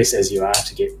increase as you are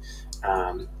to get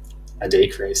a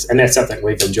decrease, and that's something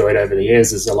we've enjoyed over the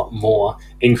years. Is a lot more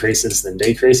increases than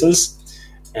decreases.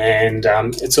 And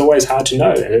it's always hard to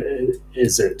know,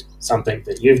 is it something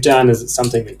that you've done? Is it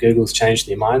something that Google's changed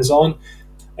their minds on?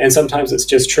 And sometimes it's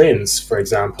just trends. For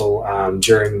example,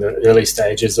 during the early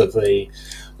stages of the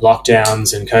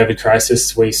lockdowns and COVID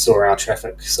crisis, we saw our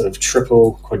traffic sort of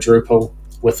triple, quadruple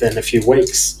within a few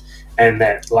weeks. And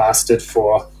that lasted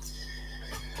for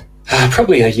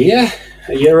probably a year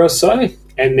or so.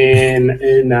 And then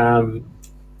in,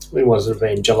 when was it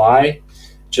been? July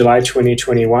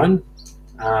 2021,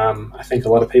 I think a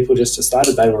lot of people just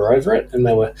decided they were over it and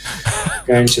they were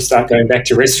going to start going back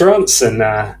to restaurants, and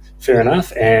fair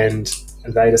enough. And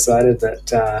they decided that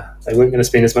they weren't going to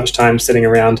spend as much time sitting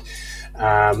around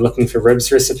looking for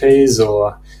ribs recipes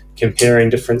or comparing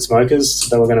different smokers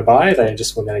they were going to buy. They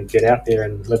just were going to get out there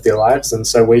and live their lives. And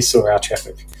so we saw our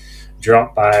traffic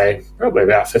drop by probably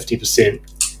about 50%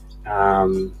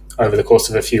 over the course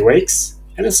of a few weeks.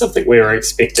 And it's something we were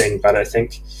expecting, but I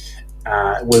think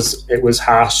it was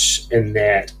harsh in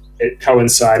that it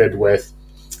coincided with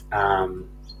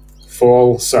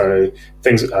fall. So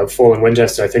things fall and winter,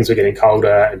 so things were getting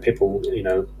colder, and people,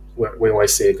 we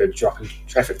always see a good drop in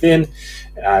traffic then.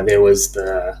 There was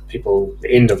the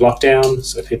end of lockdown,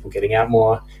 so people getting out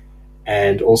more,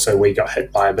 and also we got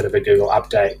hit by a bit of a Google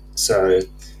update. So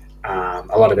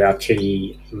a lot of our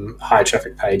key high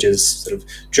traffic pages sort of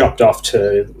dropped off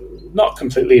to, not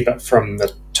completely, but from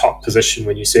the top position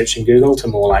when you search in Google to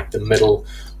more like the middle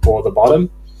or the bottom.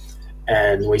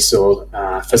 And we saw,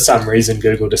 for some reason,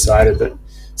 Google decided that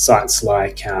sites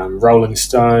like Rolling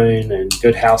Stone and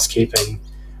Good Housekeeping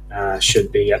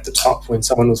should be at the top when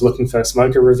someone was looking for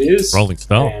smoker reviews. Rolling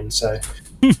Stone. And so,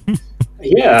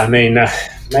 yeah, I mean,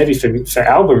 maybe for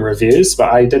album reviews,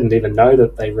 but I didn't even know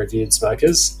that they reviewed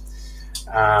smokers.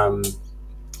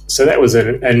 So that was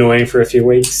annoying for a few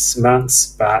weeks, months,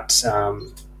 but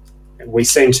we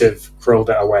seem to have crawled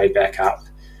our way back up.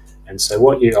 And so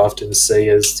what you often see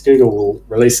is Google will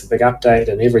release a big update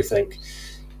and everything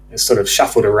is sort of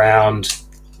shuffled around,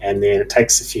 and then it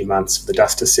takes a few months for the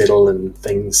dust to settle and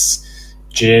things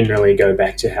generally go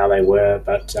back to how they were,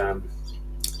 but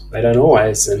they don't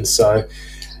always. And so,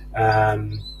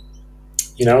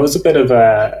 it was a bit of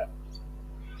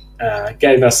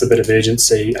gave us a bit of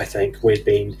urgency. I think we'd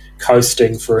been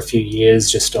coasting for a few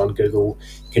years just on Google,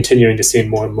 continuing to send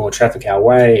more and more traffic our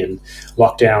way, and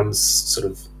lockdowns sort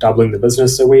of doubling the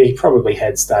business. So we probably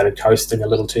had started coasting a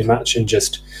little too much and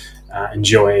just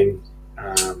enjoying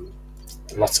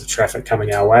lots of traffic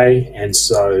coming our way. And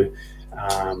so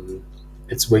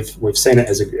we've seen it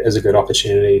as a good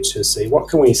opportunity to see what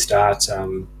can we start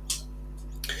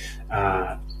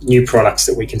new products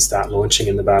that we can start launching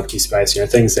in the barbecue space.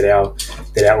 Things that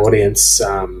our audience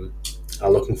are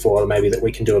looking for, maybe that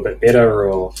we can do a bit better,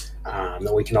 or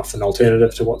that we can offer an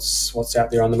alternative to what's out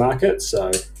there on the market.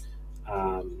 So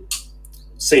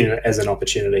seen it as an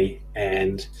opportunity,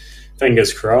 and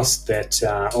fingers crossed that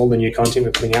all the new content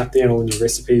we're putting out there and all the new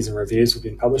recipes and reviews we've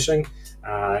been publishing,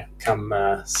 come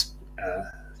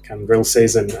grill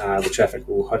season, the traffic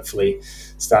will hopefully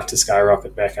start to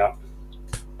skyrocket back up.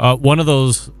 One of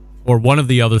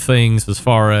the other things as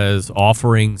far as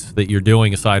offerings that you're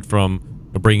doing, aside from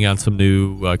bringing on some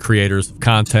new creators of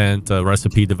content,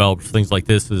 recipe developers, things like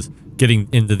this, is getting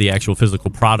into the actual physical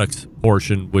products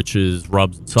portion, which is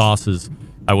rubs and sauces.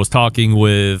 I was talking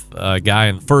with a guy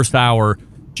in the first hour,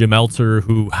 Jim Eltzer,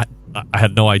 who I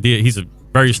had no idea. He's a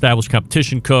very established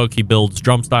competition cook. He builds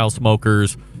drum-style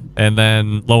smokers. And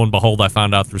then, lo and behold, I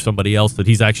found out through somebody else that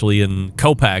he's actually in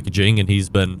co-packaging, and he's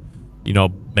been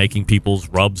making people's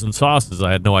rubs and sauces.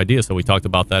 I had no idea. So we talked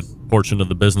about that portion of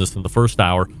the business in the first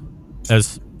hour.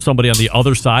 As somebody on the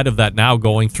other side of that now,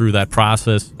 going through that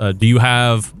process, do you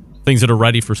have things that are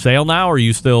ready for sale now, or are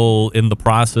you still in the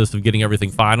process of getting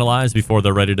everything finalized before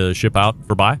they're ready to ship out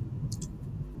for buy?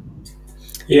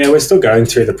 Yeah, we're still going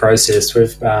through the process.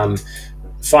 We've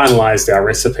finalized our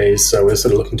recipes, so we're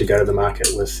sort of looking to go to the market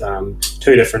with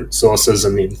 2 different sauces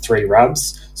and then 3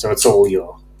 rubs. So it's all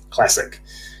your classic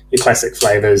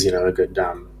flavors, a good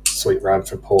sweet rub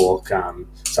for pork,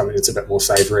 something that's a bit more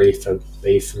savory for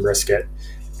beef and brisket,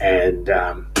 and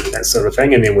that sort of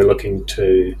thing. And then we're looking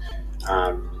to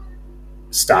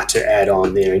start to add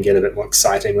on there and get a bit more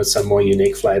exciting with some more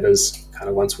unique flavors, kind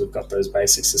of once we've got those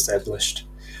basics established.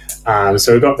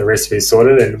 So we've got the recipes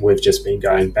sorted, and we've just been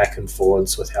going back and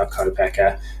forwards with our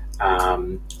co-packer,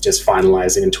 just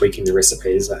finalizing and tweaking the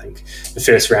recipes. I think the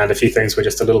first round, a few things were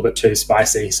just a little bit too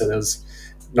spicy, so there's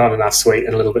not enough sweet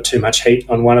and a little bit too much heat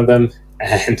on one of them,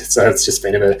 and so it's just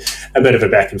been a bit of a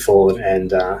back and forward.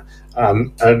 And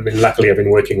luckily I've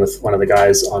been working with one of the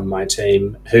guys on my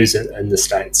team who's in the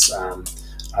States.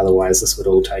 Otherwise this would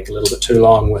all take a little bit too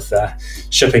long with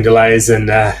shipping delays and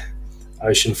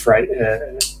ocean freight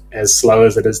as slow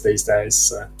as it is these days.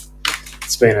 So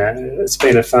it's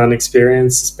been a fun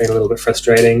experience. It's been a little bit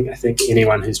frustrating. I think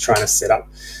anyone who's trying to set up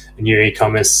a new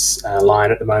e-commerce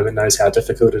line at the moment knows how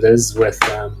difficult it is with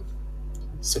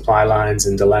supply lines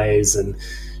and delays and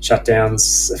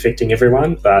shutdowns affecting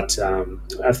everyone. But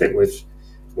I think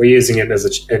we're using it as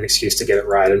an excuse to get it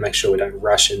right and make sure we don't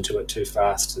rush into it too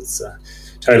fast. It's a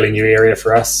totally new area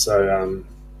for us, so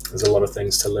there's a lot of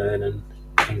things to learn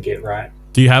and get right.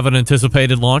 Do you have an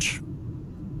anticipated launch?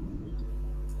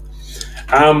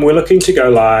 We're looking to go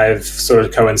live sort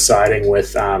of coinciding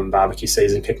with barbecue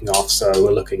season kicking off. So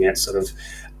we're looking at sort of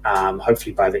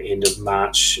hopefully by the end of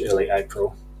March, early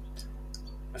April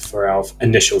for our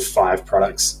initial 5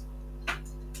 products.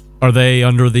 Are they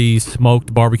under the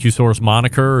Smoked Barbecue Sauce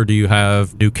moniker, or do you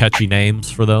have new catchy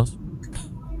names for those?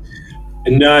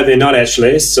 No, they're not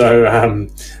actually. So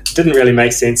it didn't really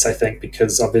make sense, I think,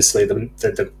 because obviously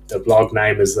the blog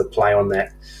name is the play on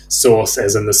that source,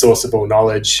 as in the source of all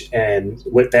knowledge, and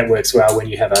that works well when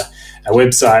you have a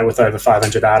website with over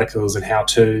 500 articles and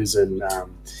how-tos and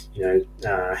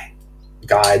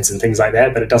guides and things like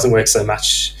that, but it doesn't work so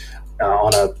much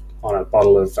on a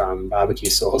bottle of barbecue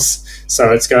sauce.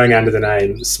 So it's going under the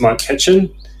name Smoke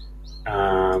Kitchen,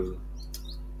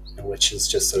 which is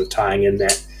just sort of tying in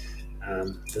that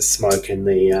the smoke and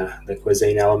the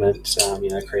cuisine element,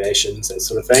 creations, that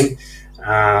sort of thing.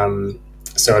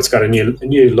 So it's got a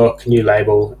new look, new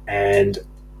label, and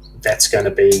that's going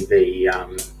to be the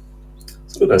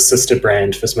sort of a sister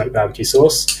brand for smoked barbecue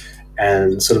sauce.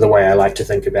 And sort of the way I like to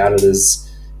think about it is,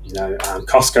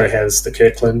 Costco has the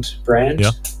Kirkland brand,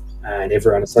 yeah, and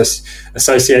everyone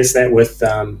associates that with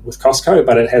Costco,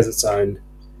 but it has its own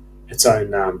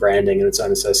branding and its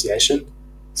own association.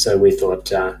 So we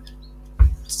thought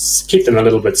keep them a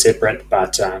little bit separate,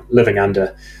 but living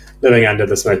under living under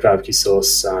the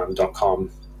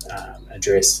smokedbarbecuesauce.com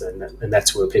address, and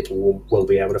that's where people will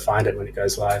be able to find it when it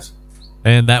goes live.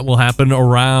 And that will happen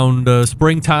around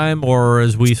springtime, or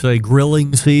as we say,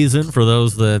 grilling season for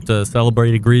those that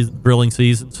celebrate grilling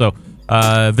season. So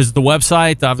visit the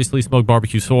website, obviously Smoked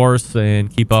Barbecue Source,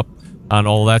 and keep up on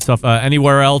all that stuff.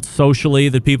 Anywhere else socially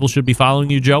that people should be following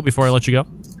you, Joe, before I let you go?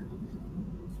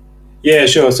 Yeah,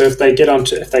 sure. So if they head over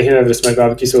to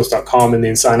smokedbarbecuesauce.com and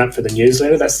then sign up for the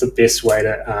newsletter, that's the best way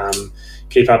to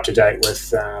keep up to date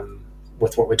with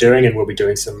what we're doing. And we'll be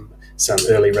doing some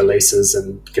early releases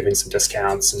and giving some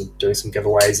discounts and doing some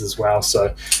giveaways as well.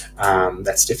 So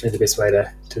that's definitely the best way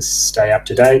to stay up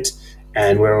to date.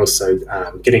 And we're also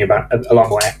getting a lot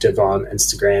more active on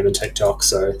Instagram and TikTok.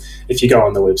 So if you go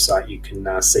on the website, you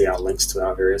can see our links to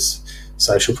our various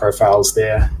social profiles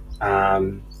there.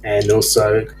 And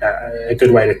also a good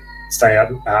way to stay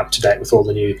up to date with all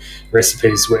the new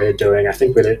recipes we're doing. I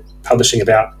think we're publishing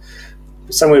about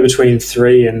somewhere between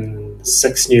 3 and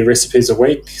 6 new recipes a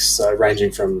week. So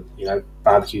ranging from,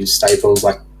 barbecue staples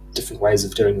like different ways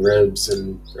of doing ribs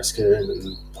and brisket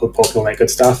and pulled pork and all that good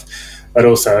stuff, but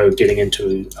also getting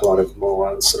into a lot of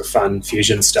more sort of fun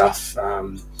fusion stuff.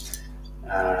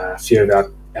 A few of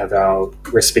our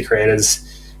recipe creators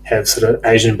have sort of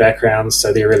Asian backgrounds,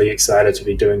 so they're really excited to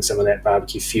be doing some of that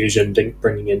barbecue fusion,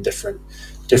 bringing in different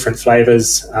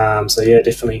flavors. So yeah,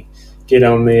 definitely get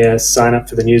on there, sign up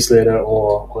for the newsletter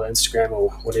or Instagram or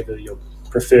whatever your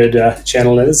preferred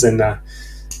channel is, and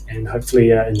hopefully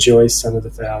enjoy some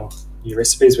of our new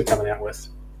recipes we're coming out with.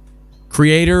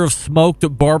 Creator of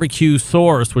Smoked Barbecue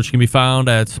Source, which can be found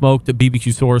at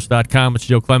smokedbbqsource.com. It's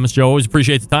Joe Clements. Joe, always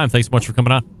appreciate the time. Thanks so much for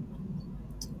coming on.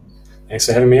 Thanks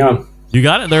for having me on. You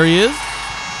got it. There he is.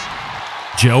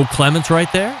 Joe Clements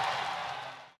right there.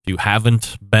 If you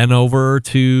haven't been over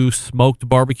to Smoked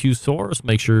Barbecue Source,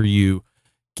 make sure you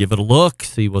give it a look,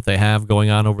 see what they have going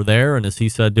on over there. And as he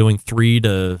said, doing 3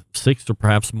 to 6 or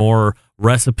perhaps more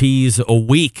recipes a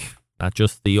week, not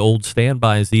just the old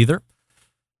standbys either.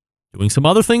 Doing some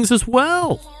other things as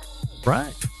well.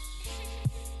 Right.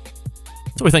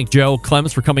 So we thank Joe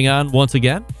Clements for coming on once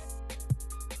again.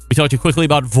 We talked to you quickly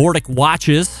about Vortic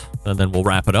Watches, and then we'll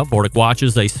wrap it up. Vortic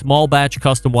Watches, a small batch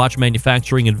custom watch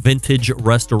manufacturing and vintage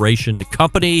restoration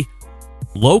company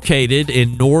located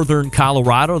in northern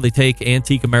Colorado. They take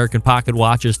antique American pocket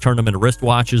watches, turn them into wrist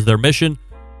watches. Their mission,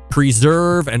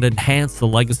 preserve and enhance the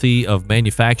legacy of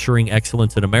manufacturing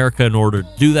excellence in America. In order to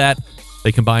do that,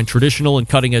 they combine traditional and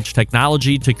cutting-edge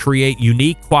technology to create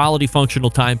unique, quality, functional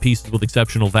timepieces with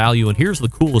exceptional value. And here's the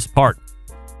coolest part.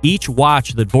 Each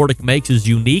watch that Vortic makes is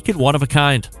unique and one of a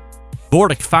kind.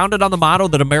 Vortic, founded on the motto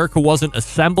that America wasn't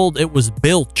assembled, it was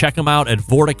built. Check them out at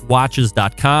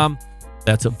vorticwatches.com.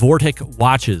 That's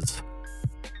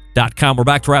vorticwatches.com. We're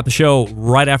back to wrap the show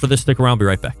right after this. Stick around. Be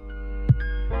right back.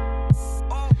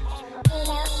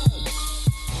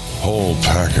 Whole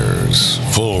packers,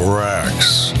 full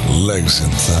racks, legs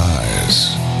and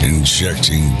thighs,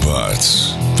 injecting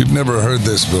butts. If you've never heard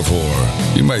this before,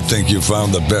 you might think you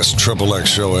found the best XXX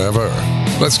show ever.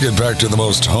 Let's get back to the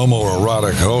most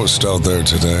homoerotic host out there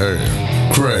today,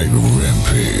 Craig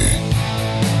Rimpey.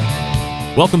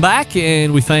 Welcome back,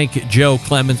 and we thank Joe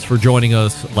Clements for joining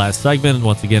us last segment. And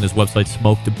once again, his website,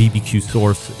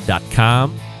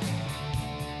 smokedbbqsource.com.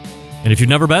 And if you've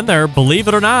never been there, believe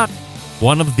it or not,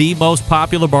 one of the most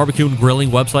popular barbecue and grilling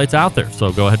websites out there.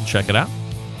 So go ahead and check it out.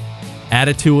 Add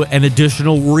it to an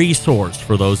additional resource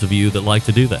for those of you that like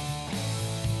to do that.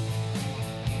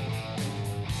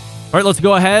 All right, let's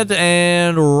go ahead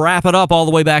and wrap it up all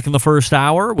the way back in the first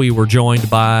hour. We were joined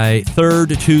by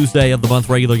third Tuesday of the month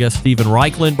regular guest Stephen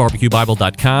Reichland,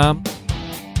 barbecuebible.com.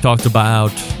 Talked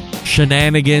about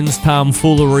shenanigans,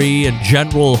 tomfoolery, and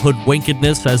general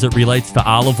hoodwinkedness as it relates to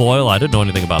olive oil. I didn't know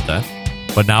anything about that,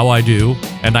 but now I do.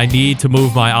 And I need to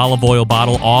move my olive oil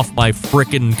bottle off my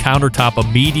frickin' countertop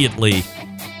immediately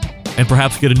and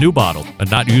perhaps get a new bottle and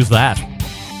not use that.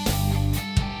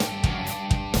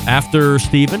 After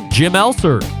Stephen, Jim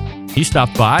Elser, he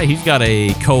stopped by. He's got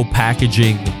a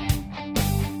co-packaging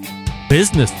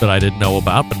business that I didn't know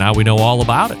about, but now we know all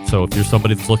about it. So if you're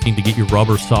somebody that's looking to get your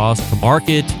rubber sauce to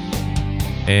market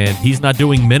and he's not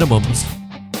doing minimums,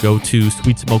 go to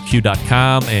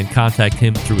sweetsmokeq.com and contact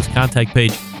him through his contact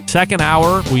page. Second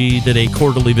hour, we did a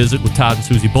quarterly visit with Todd and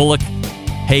Susie Bullock.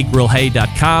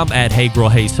 HeyGrillHey.com, at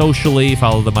HeyGrillHey socially.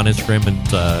 Follow them on Instagram and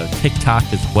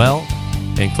TikTok as well.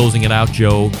 And closing it out,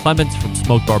 Joe Clements from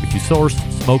Smoked Barbecue Source,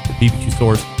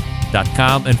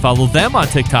 smokedbbqsource.com. And follow them on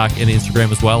TikTok and Instagram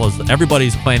as well, as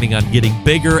everybody's planning on getting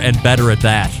bigger and better at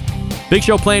that. Big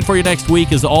show planned for you next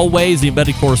week. As always, the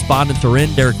embedded correspondents are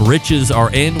in. Derek Riches are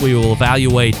in. We will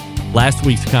evaluate last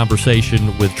week's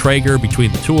conversation with Traeger,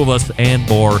 between the two of us, and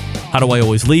more. How Do I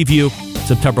Always Leave You?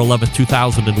 September 11th,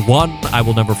 2001. I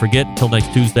will never forget. Until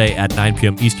next Tuesday at 9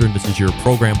 p.m. Eastern, this is your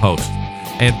program host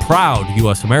and proud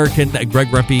U.S. American, Greg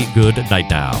Rempe. Good night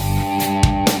now.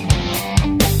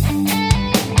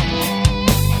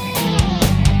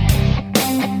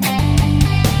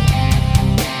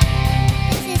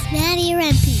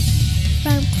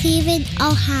 From Cleveland,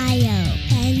 Ohio,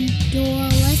 and you're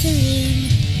listening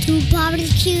to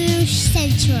BBQ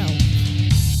Central.